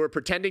lesbians who are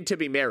pretending to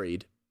be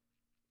married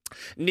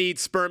need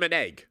sperm and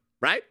egg,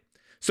 right?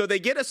 So they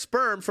get a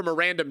sperm from a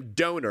random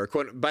donor.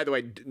 By the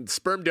way,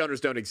 sperm donors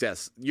don't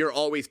exist. You're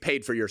always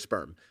paid for your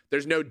sperm.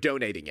 There's no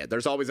donating it.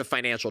 There's always a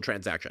financial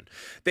transaction.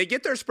 They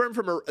get their sperm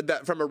from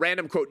a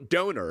random, quote,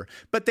 donor,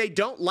 but they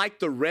don't like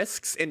the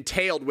risks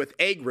entailed with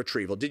egg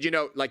retrieval. Did you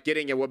know, like,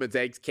 getting a woman's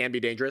eggs can be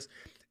dangerous?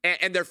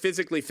 And they're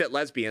physically fit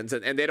lesbians,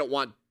 and they don't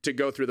want to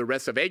go through the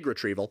risks of egg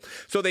retrieval.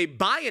 So they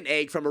buy an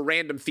egg from a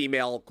random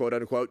female, quote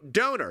unquote,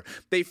 donor.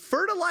 They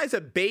fertilize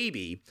a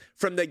baby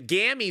from the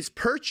gametes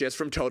purchased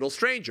from total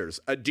strangers,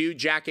 a dude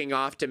jacking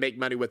off to make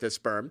money with his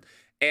sperm,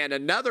 and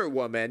another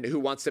woman who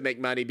wants to make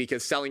money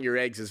because selling your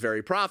eggs is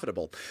very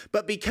profitable.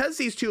 But because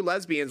these two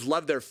lesbians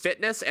love their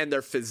fitness and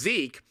their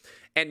physique,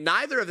 and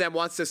neither of them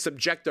wants to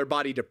subject their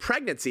body to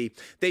pregnancy,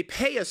 they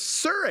pay a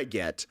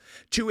surrogate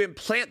to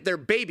implant their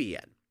baby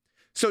in.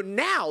 So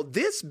now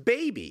this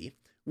baby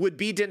would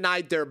be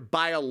denied their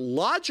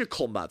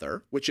biological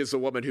mother, which is the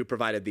woman who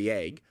provided the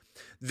egg,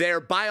 their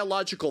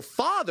biological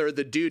father,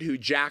 the dude who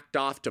jacked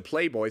off to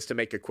Playboys to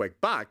make a quick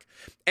buck,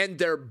 and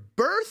their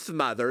birth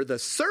mother, the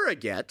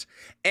surrogate,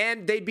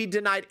 and they'd be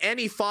denied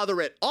any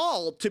father at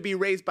all to be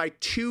raised by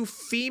two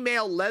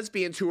female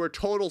lesbians who are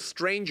total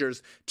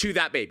strangers to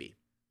that baby.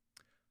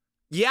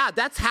 Yeah,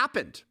 that's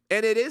happened,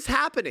 and it is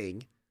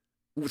happening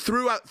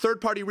throughout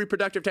third-party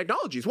reproductive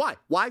technologies. Why?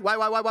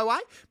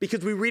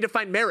 Because we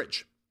redefine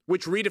marriage,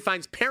 which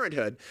redefines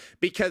parenthood,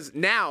 because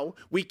now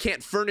we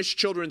can't furnish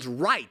children's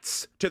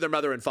rights to their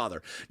mother and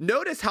father.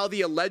 Notice how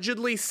the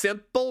allegedly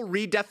simple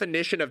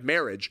redefinition of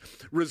marriage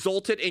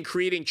resulted in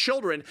creating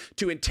children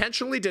to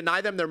intentionally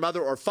deny them their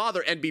mother or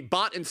father and be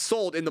bought and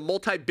sold in the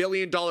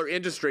multi-billion-dollar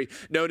industry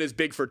known as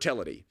big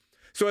fertility.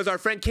 So as our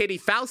friend Katie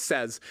Faust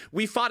says,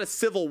 we fought a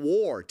civil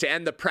war to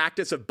end the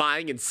practice of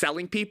buying and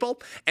selling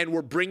people, and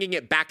we're bringing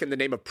it back in the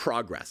name of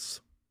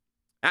progress.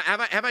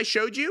 Have I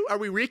showed you? Are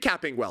we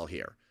recapping well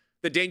here?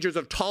 The dangers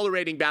of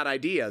tolerating bad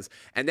ideas,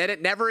 and then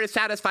it never is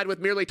satisfied with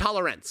merely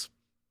tolerance.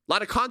 A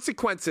lot of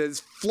consequences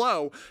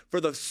flow for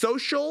the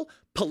social,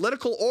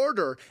 political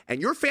order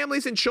and your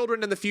families and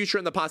children in the future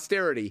and the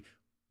posterity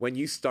when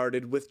you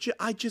started with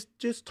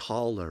just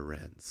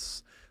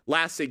tolerance.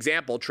 Last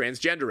example,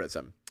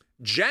 transgenderism.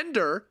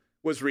 Gender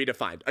was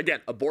redefined.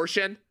 Again,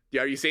 abortion,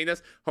 are you seeing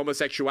this?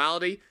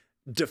 Homosexuality,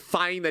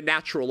 defying the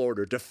natural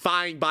order,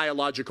 defying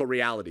biological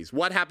realities.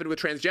 What happened with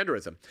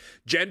transgenderism?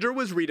 Gender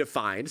was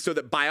redefined so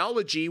that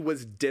biology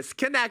was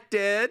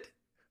disconnected,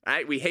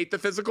 right? We hate the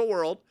physical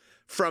world,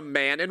 from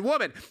man and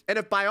woman. And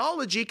if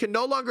biology can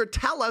no longer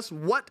tell us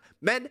what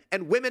men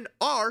and women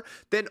are,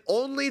 then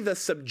only the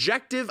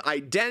subjective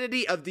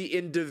identity of the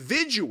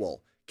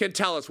individual can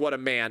tell us what a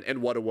man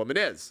and what a woman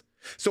is.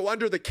 So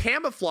under the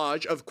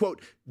camouflage of,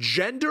 quote,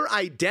 gender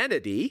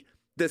identity,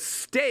 the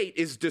state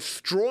is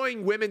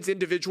destroying women's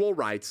individual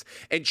rights,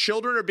 and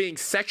children are being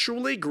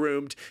sexually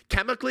groomed,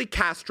 chemically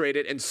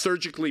castrated, and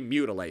surgically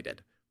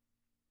mutilated.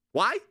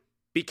 Why?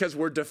 Because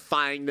we're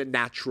defying the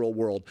natural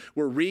world.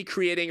 We're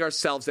recreating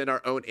ourselves in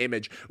our own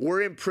image.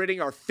 We're imprinting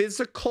our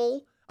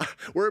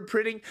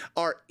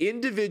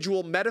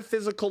individual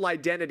metaphysical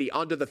identity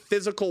onto the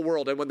physical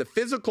world. And when the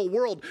physical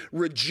world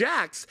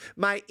rejects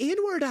my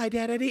inward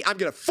identity, I'm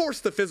going to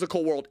force the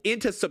physical world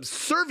into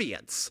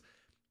subservience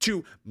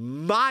to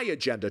my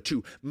agenda,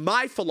 to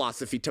my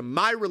philosophy, to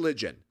my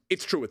religion.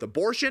 It's true with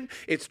abortion,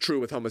 it's true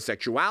with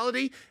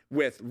homosexuality,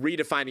 with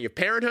redefining of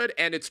parenthood,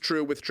 and it's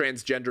true with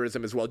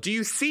transgenderism as well. Do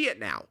you see it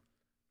now?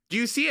 Do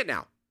you see it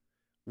now?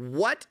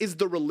 What is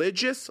the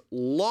religious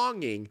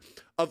longing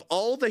of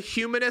all the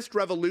humanist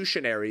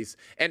revolutionaries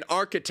and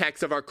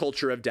architects of our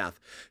culture of death?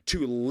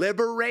 To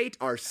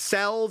liberate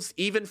ourselves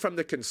even from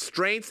the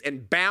constraints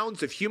and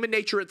bounds of human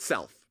nature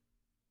itself.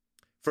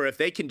 For if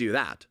they can do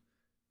that,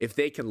 if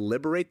they can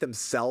liberate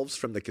themselves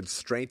from the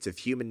constraints of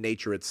human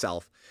nature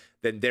itself,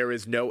 then there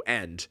is no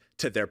end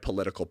to their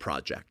political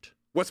project.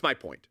 What's my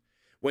point?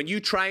 When you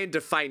try and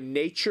define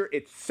nature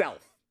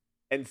itself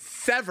and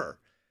sever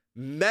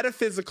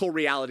metaphysical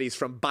realities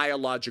from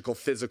biological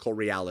physical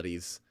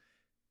realities,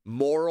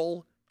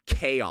 moral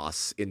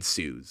chaos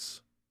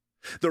ensues.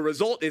 The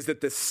result is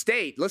that the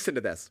state, listen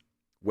to this,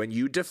 when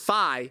you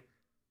defy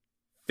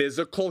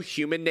physical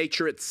human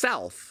nature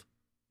itself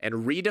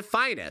and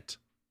redefine it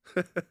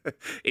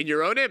in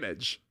your own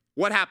image,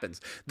 what happens?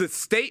 The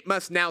state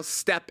must now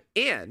step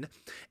in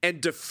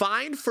and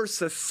define for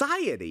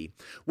society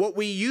what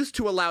we used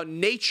to allow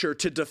nature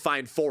to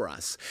define for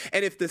us.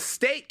 And if the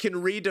state can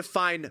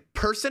redefine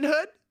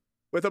personhood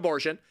with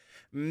abortion,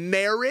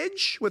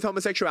 marriage with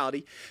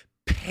homosexuality,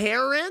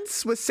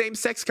 parents with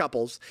same-sex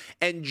couples,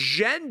 and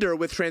gender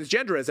with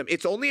transgenderism,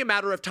 it's only a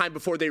matter of time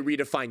before they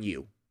redefine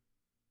you.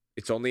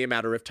 It's only a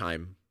matter of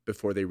time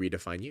before they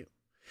redefine you.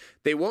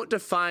 They won't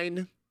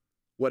define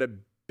what a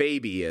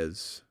baby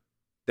is.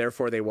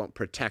 Therefore, they won't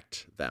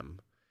protect them.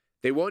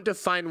 They won't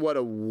define what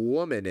a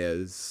woman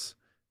is.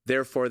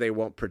 Therefore, they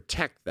won't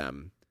protect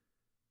them.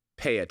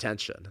 Pay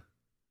attention.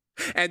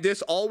 And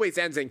this always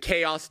ends in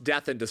chaos,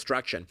 death, and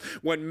destruction.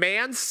 When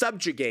man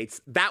subjugates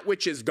that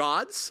which is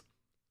God's,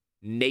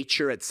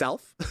 nature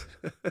itself,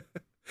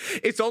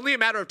 it's only a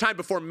matter of time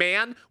before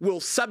man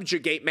will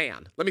subjugate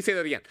man. Let me say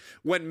that again.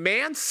 When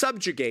man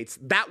subjugates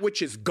that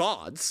which is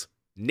God's,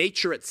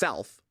 nature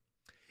itself,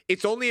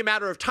 it's only a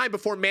matter of time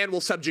before man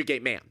will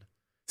subjugate man.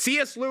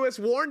 C.S. Lewis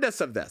warned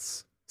us of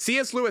this.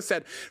 C.S. Lewis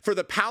said, for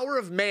the power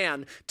of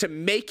man to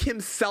make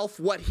himself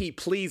what he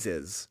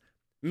pleases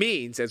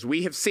means, as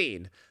we have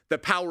seen, the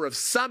power of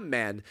some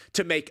men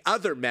to make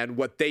other men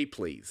what they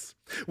please.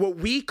 What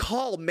we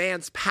call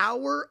man's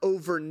power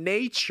over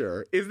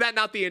nature, is that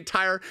not the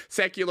entire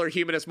secular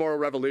humanist moral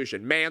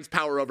revolution? Man's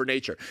power over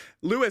nature.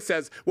 Lewis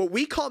says, what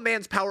we call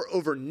man's power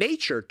over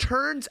nature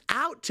turns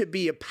out to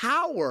be a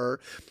power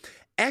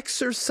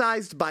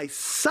exercised by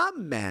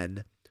some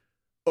men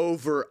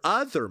over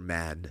other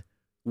men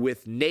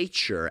with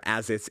nature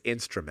as its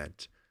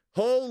instrument.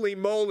 Holy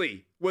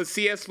moly, was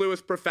C.S.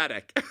 Lewis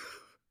prophetic.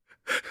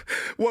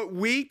 What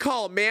we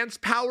call man's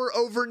power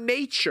over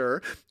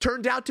nature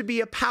turned out to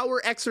be a power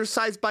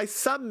exercised by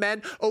some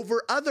men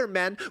over other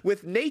men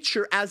with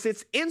nature as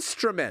its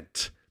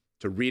instrument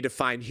to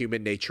redefine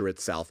human nature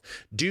itself.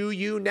 Do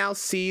you now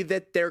see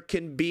that there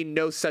can be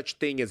no such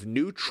thing as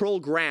neutral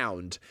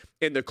ground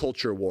in the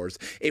culture wars?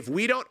 If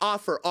we don't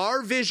offer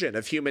our vision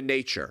of human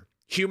nature,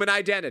 human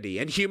identity,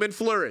 and human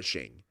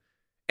flourishing,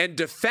 and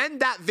defend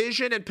that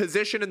vision and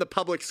position in the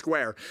public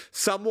square,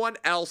 someone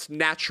else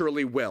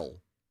naturally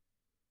will.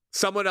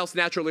 Someone else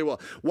naturally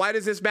will. Why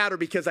does this matter?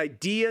 Because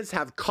ideas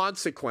have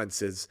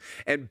consequences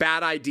and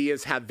bad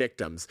ideas have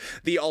victims.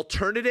 The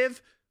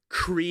alternative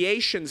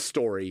creation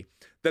story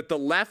that the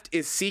left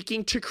is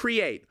seeking to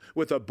create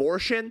with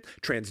abortion,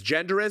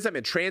 transgenderism,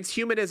 and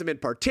transhumanism in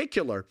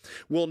particular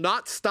will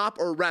not stop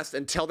or rest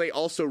until they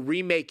also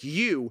remake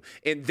you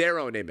in their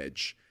own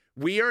image.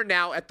 We are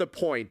now at the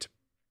point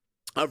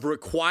of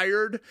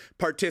required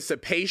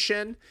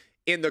participation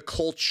in the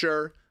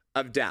culture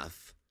of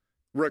death.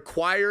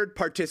 Required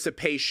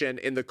participation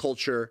in the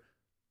culture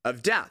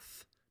of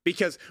death.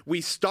 Because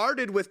we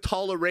started with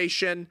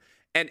toleration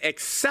and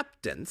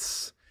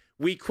acceptance,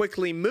 we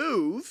quickly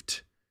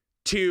moved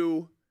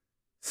to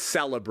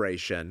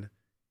celebration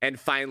and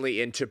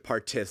finally into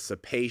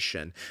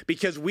participation.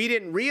 Because we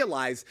didn't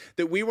realize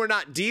that we were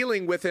not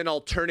dealing with an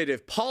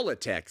alternative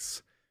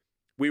politics.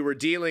 We were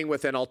dealing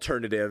with an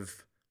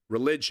alternative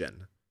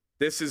religion.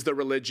 This is the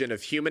religion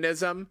of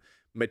humanism,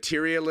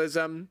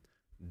 materialism,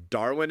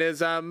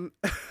 Darwinism,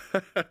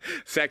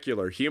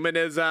 secular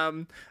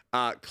humanism,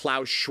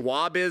 Klaus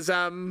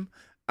Schwabism,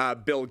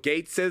 Bill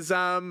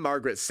Gatesism,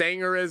 Margaret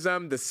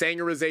Sangerism, the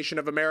Sangerization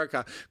of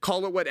America.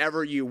 Call it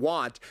whatever you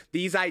want.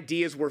 These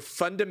ideas were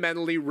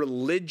fundamentally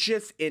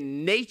religious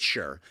in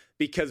nature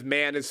because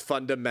man is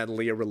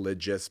fundamentally a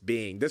religious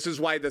being. This is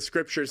why the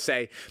scriptures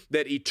say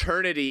that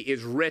eternity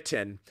is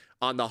written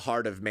on the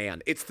heart of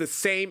man. It's the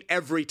same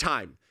every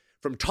time.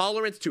 From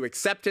tolerance to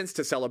acceptance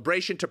to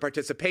celebration to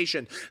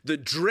participation, the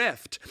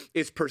drift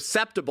is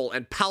perceptible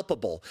and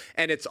palpable,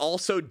 and it's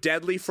also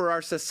deadly for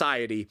our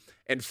society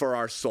and for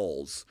our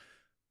souls.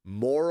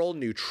 Moral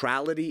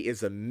neutrality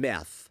is a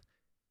myth,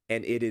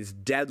 and it is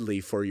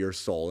deadly for your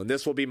soul. And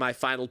this will be my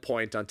final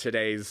point on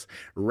today's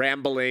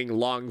rambling,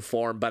 long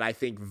form, but I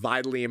think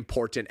vitally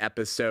important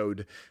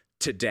episode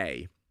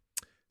today.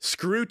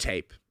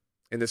 Screwtape,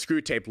 in the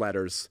Screwtape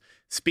letters,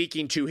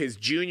 speaking to his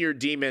junior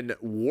demon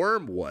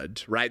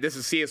Wormwood, right? This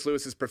is C.S.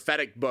 Lewis's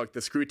prophetic book, The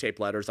Screwtape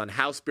Letters, on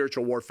how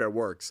spiritual warfare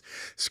works.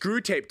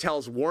 Screwtape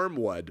tells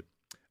Wormwood,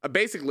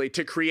 basically,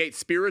 to create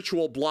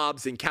spiritual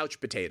blobs and couch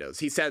potatoes.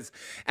 He says,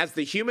 as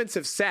the humans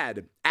have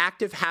said,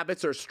 active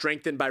habits are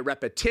strengthened by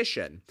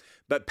repetition,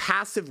 but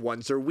passive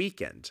ones are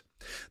weakened.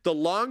 The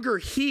longer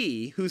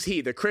he, who's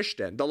he, the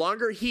Christian, the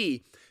longer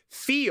he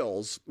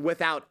feels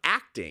without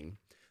acting,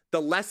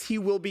 the less he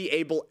will be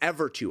able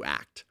ever to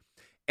act.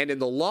 And in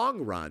the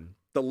long run,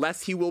 the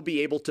less he will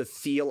be able to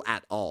feel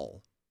at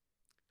all.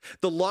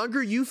 The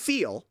longer you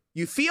feel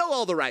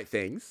all the right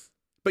things,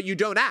 but you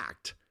don't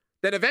act,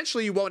 then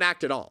eventually you won't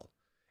act at all.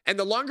 And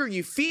the longer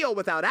you feel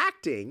without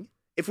acting,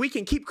 if we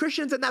can keep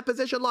Christians in that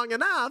position long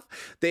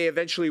enough, they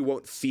eventually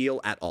won't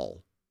feel at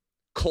all.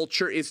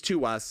 Culture is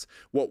to us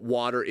what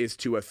water is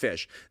to a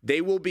fish. They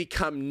will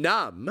become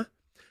numb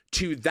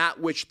to that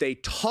which they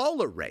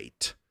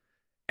tolerate,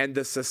 and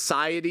the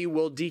society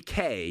will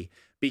decay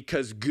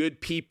because good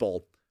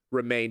people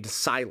remained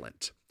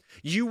silent.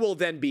 You will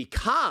then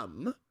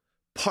become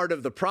part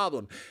of the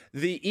problem.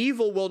 The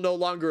evil will no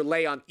longer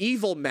lay on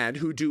evil men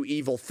who do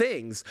evil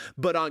things,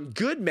 but on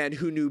good men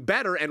who knew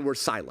better and were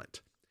silent.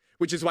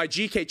 Which is why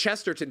G.K.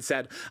 Chesterton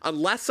said,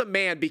 unless a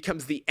man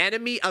becomes the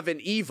enemy of an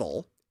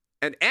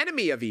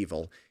enemy of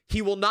evil,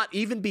 he will not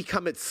even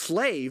become its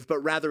slave, but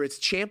rather its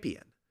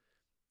champion.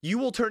 You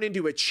will turn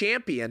into a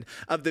champion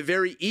of the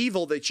very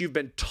evil that you've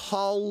been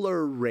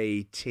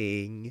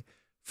tolerating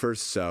for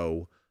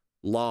so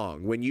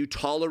long. When you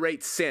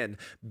tolerate sin,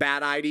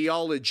 bad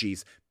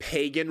ideologies,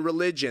 pagan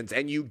religions,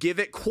 and you give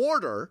it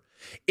quarter,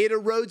 it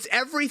erodes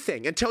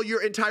everything until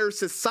your entire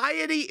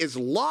society is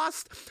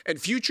lost and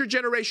future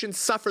generations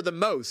suffer the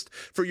most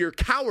for your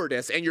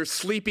cowardice and your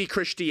sleepy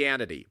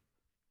Christianity.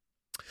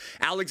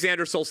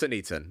 Alexander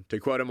Solzhenitsyn, to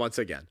quote him once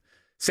again,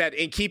 said,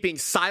 in keeping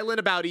silent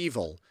about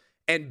evil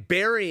and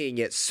burying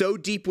it so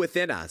deep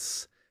within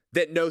us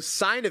that no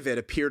sign of it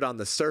appeared on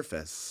the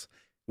surface,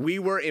 we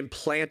were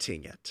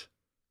implanting it.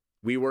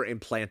 We were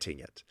implanting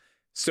it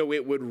so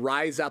it would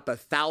rise up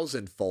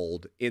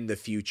 1,000-fold in the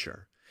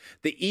future.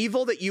 The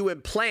evil that you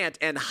implant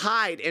and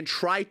hide and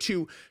try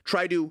to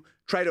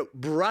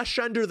brush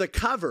under the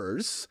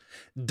covers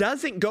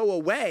doesn't go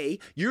away.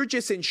 You're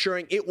just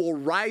ensuring it will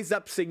rise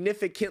up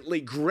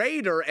significantly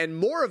greater and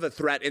more of a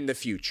threat in the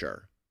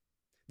future.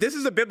 This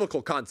is a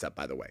biblical concept,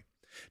 by the way.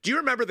 Do you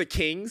remember the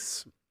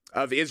kings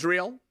of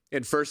Israel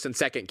in 1st and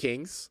 2nd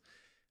Kings?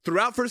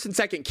 Throughout 1st and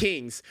 2nd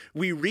Kings,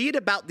 we read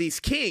about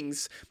these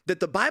kings that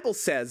the Bible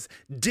says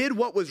did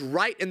what was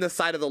right in the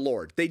sight of the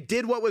Lord. They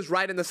did what was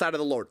right in the sight of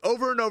the Lord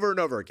over and over and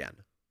over again.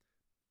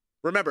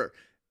 Remember,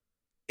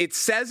 it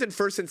says in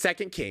 1st and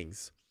 2nd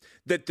Kings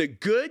that the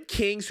good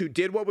kings who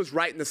did what was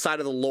right in the sight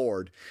of the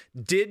Lord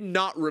did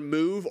not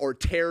remove or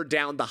tear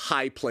down the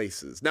high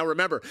places. Now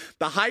remember,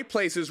 the high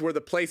places were the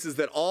places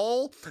that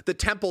all the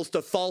temples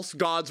to false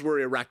gods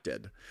were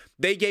erected.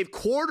 They gave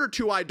quarter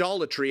to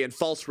idolatry and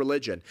false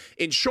religion.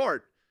 In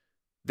short,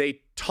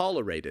 they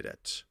tolerated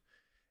it.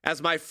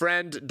 As my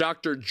friend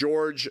Dr.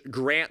 George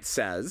Grant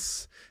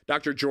says,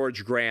 Dr.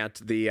 George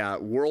Grant, the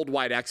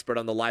worldwide expert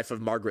on the life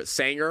of Margaret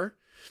Sanger,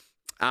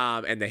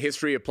 and the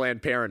history of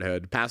Planned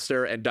Parenthood,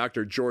 Pastor and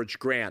Dr. George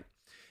Grant,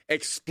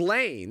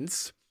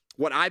 explains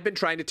what I've been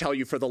trying to tell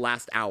you for the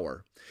last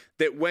hour,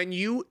 that when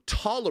you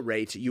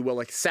tolerate, you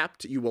will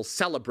accept, you will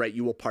celebrate,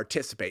 you will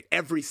participate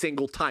every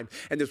single time.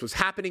 And this was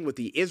happening with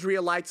the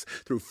Israelites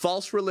through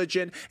false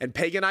religion and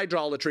pagan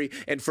idolatry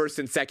in 1st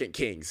and 2nd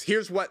Kings.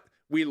 Here's what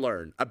we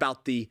learn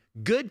about the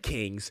good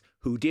kings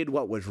who did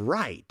what was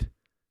right,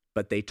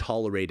 but they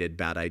tolerated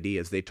bad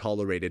ideas. They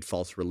tolerated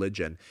false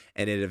religion,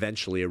 and it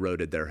eventually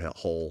eroded their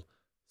whole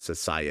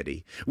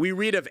society. We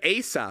read of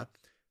Asa,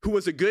 who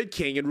was a good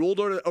king and ruled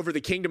over the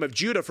kingdom of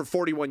Judah for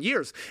 41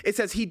 years. It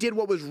says he did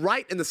what was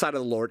right in the sight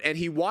of the Lord, and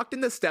he walked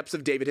in the steps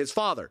of David his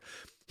father.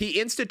 He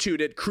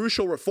instituted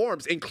crucial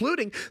reforms,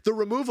 including the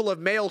removal of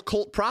male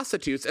cult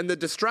prostitutes and the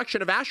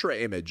destruction of Asherah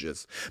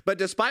images. But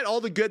despite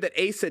all the good that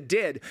Asa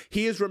did,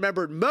 he is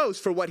remembered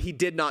most for what he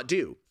did not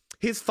do.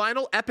 His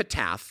final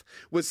epitaph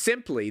was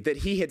simply that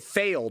he had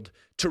failed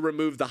to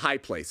remove the high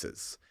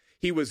places.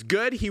 He was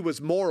good, he was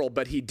moral,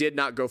 but he did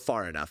not go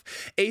far enough.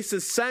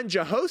 Asa's son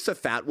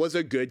Jehoshaphat was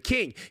a good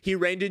king. He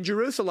reigned in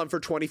Jerusalem for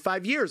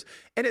 25 years,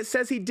 and it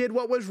says he did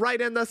what was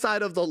right in the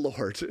sight of the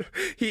Lord.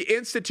 He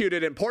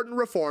instituted important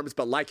reforms,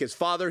 but like his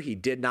father, he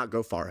did not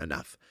go far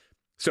enough.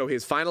 So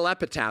his final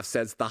epitaph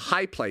says the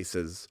high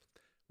places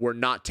were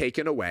not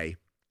taken away,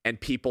 and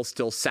people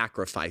still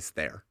sacrificed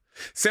there.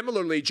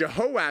 Similarly,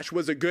 Jehoash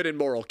was a good and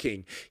moral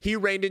king. He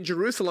reigned in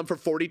Jerusalem for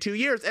 42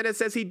 years, and it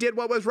says he did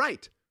what was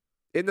right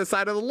in the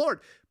sight of the Lord,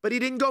 but he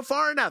didn't go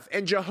far enough.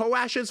 And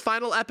Jehoash's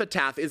final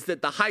epitaph is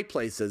that the high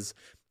places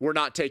were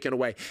not taken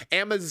away.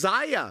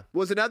 Amaziah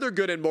was another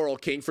good and moral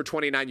king for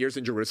 29 years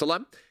in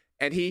Jerusalem,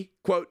 and he,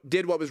 quote,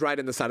 did what was right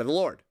in the sight of the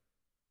Lord.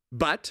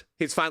 But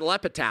his final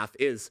epitaph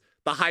is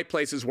the high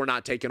places were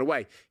not taken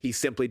away. He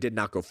simply did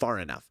not go far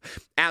enough.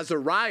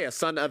 Azariah,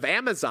 son of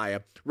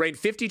Amaziah, reigned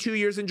 52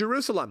 years in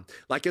Jerusalem.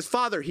 Like his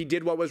father, he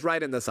did what was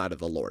right in the sight of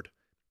the Lord.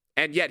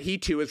 And yet he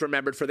too is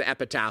remembered for the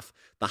epitaph,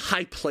 the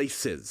high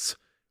places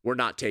were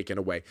not taken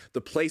away.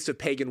 The place of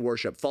pagan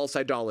worship, false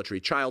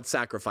idolatry, child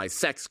sacrifice,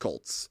 sex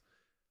cults.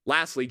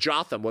 Lastly,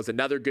 Jotham was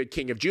another good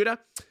king of Judah.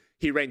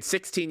 He reigned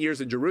 16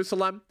 years in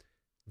Jerusalem,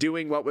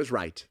 doing what was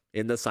right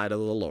in the sight of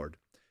the Lord.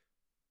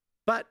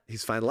 But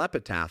his final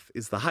epitaph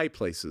is the high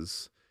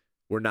places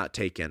were not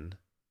taken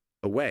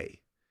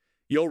away.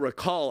 You'll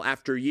recall,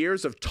 after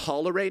years of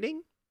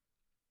tolerating,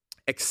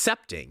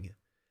 accepting,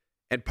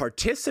 and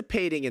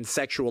participating in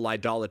sexual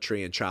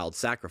idolatry and child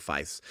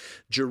sacrifice,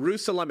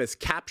 Jerusalem is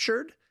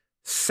captured,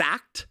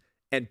 sacked,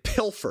 and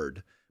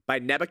pilfered by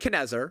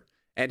Nebuchadnezzar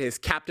and his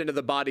captain of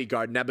the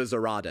bodyguard,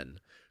 Nebuzaradan,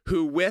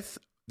 who with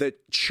the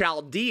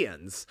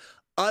Chaldeans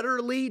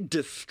utterly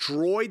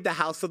destroyed the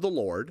house of the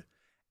Lord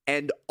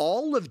and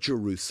all of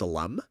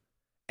Jerusalem,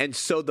 and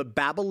so the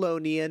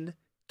Babylonian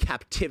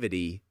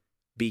captivity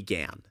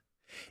began.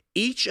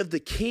 Each of the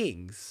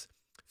kings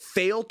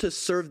failed to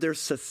serve their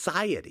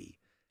society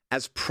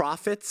as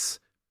prophets,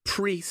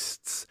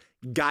 priests,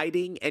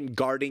 guiding and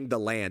guarding the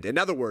land. In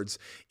other words,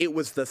 it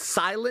was the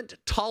silent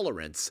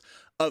tolerance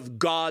of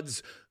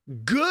God's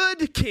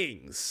good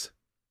kings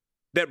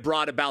that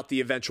brought about the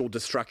eventual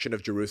destruction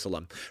of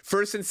Jerusalem.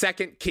 1st and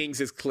 2nd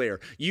Kings is clear.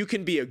 You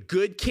can be a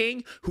good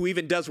king who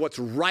even does what's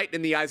right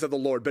in the eyes of the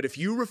Lord, but if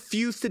you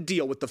refuse to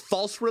deal with the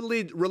false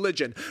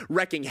religion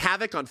wreaking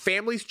havoc on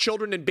families,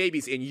 children, and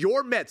babies in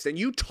your midst, and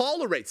you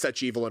tolerate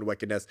such evil and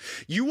wickedness,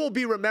 you will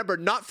be remembered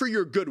not for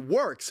your good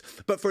works,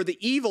 but for the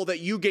evil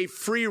that you gave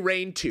free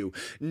rein to.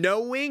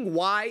 Knowing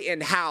why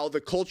and how the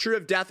culture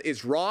of death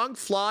is wrong,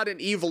 flawed, and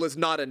evil is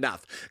not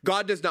enough.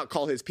 God does not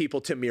call his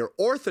people to mere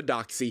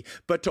orthodoxy,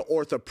 but to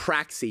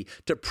orthopraxy,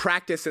 to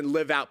practice and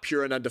live out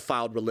pure and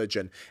undefiled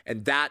religion.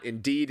 And that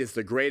indeed is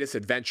the greatest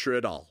adventure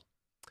at all,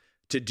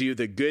 to do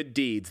the good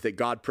deeds that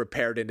God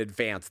prepared in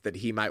advance that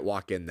he might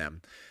walk in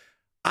them.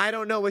 I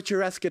don't know what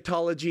your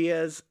eschatology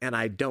is, and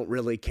I don't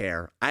really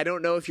care. I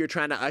don't know if you're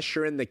trying to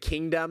usher in the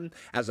kingdom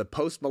as a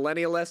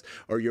post-millennialist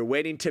or you're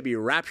waiting to be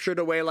raptured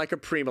away like a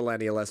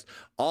premillennialist.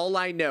 All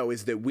I know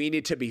is that we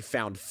need to be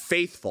found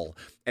faithful,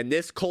 and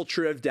this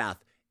culture of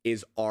death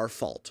is our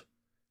fault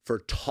for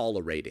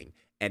tolerating.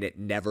 And it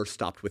never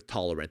stopped with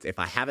tolerance. If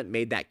I haven't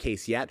made that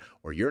case yet,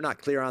 or you're not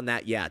clear on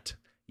that yet,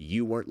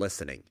 you weren't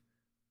listening.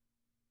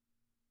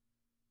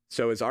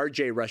 So as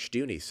R.J.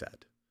 Rushdoony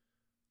said,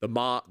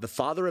 the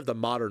father of the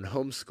modern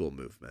homeschool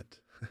movement,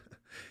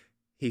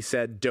 he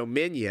said,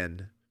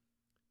 dominion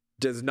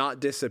does not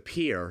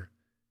disappear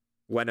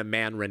when a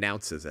man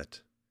renounces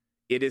it.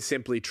 It is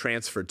simply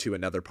transferred to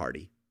another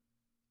party,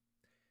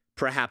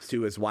 perhaps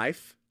to his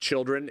wife,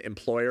 children,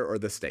 employer, or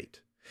the state.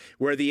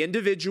 Where the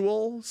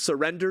individual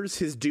surrenders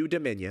his due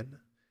dominion,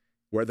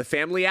 where the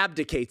family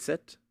abdicates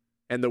it,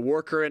 and the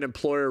worker and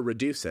employer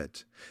reduce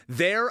it,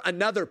 there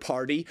another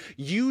party,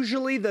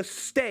 usually the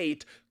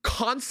state,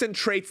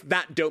 concentrates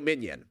that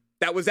dominion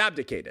that was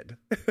abdicated.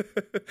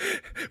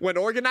 When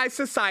organized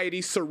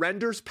society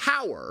surrenders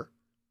power,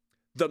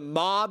 the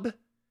mob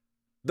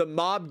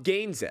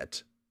gains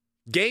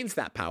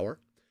that power,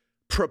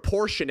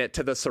 proportionate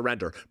to the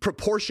surrender,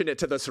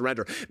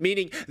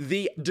 meaning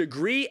the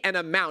degree and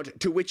amount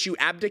to which you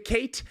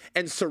abdicate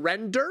and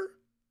surrender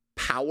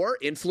power,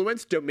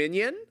 influence,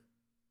 dominion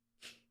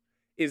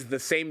is the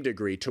same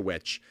degree to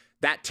which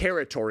that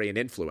territory and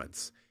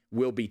influence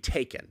will be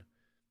taken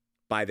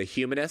by the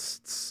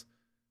humanists,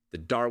 the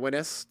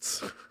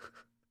Darwinists,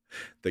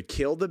 the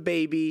kill the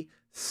baby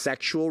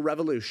sexual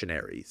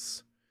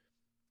revolutionaries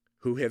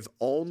who have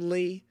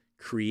only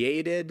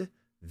created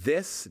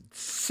this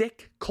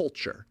sick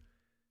culture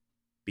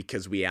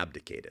because we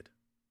abdicated.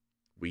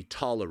 We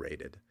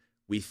tolerated.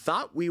 We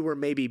thought we were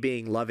maybe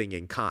being loving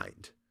and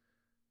kind,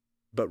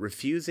 but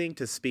refusing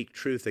to speak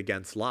truth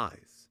against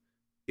lies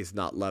is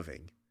not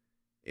loving.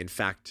 In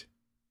fact,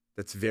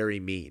 that's very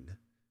mean.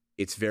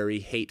 It's very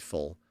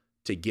hateful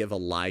to give a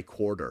lie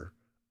quarter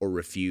or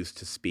refuse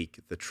to speak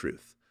the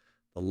truth.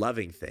 The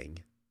loving thing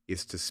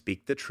is to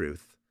speak the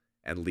truth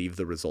and leave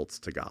the results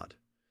to God.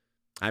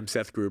 I'm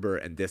Seth Gruber,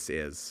 and this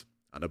is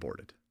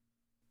Unaborted.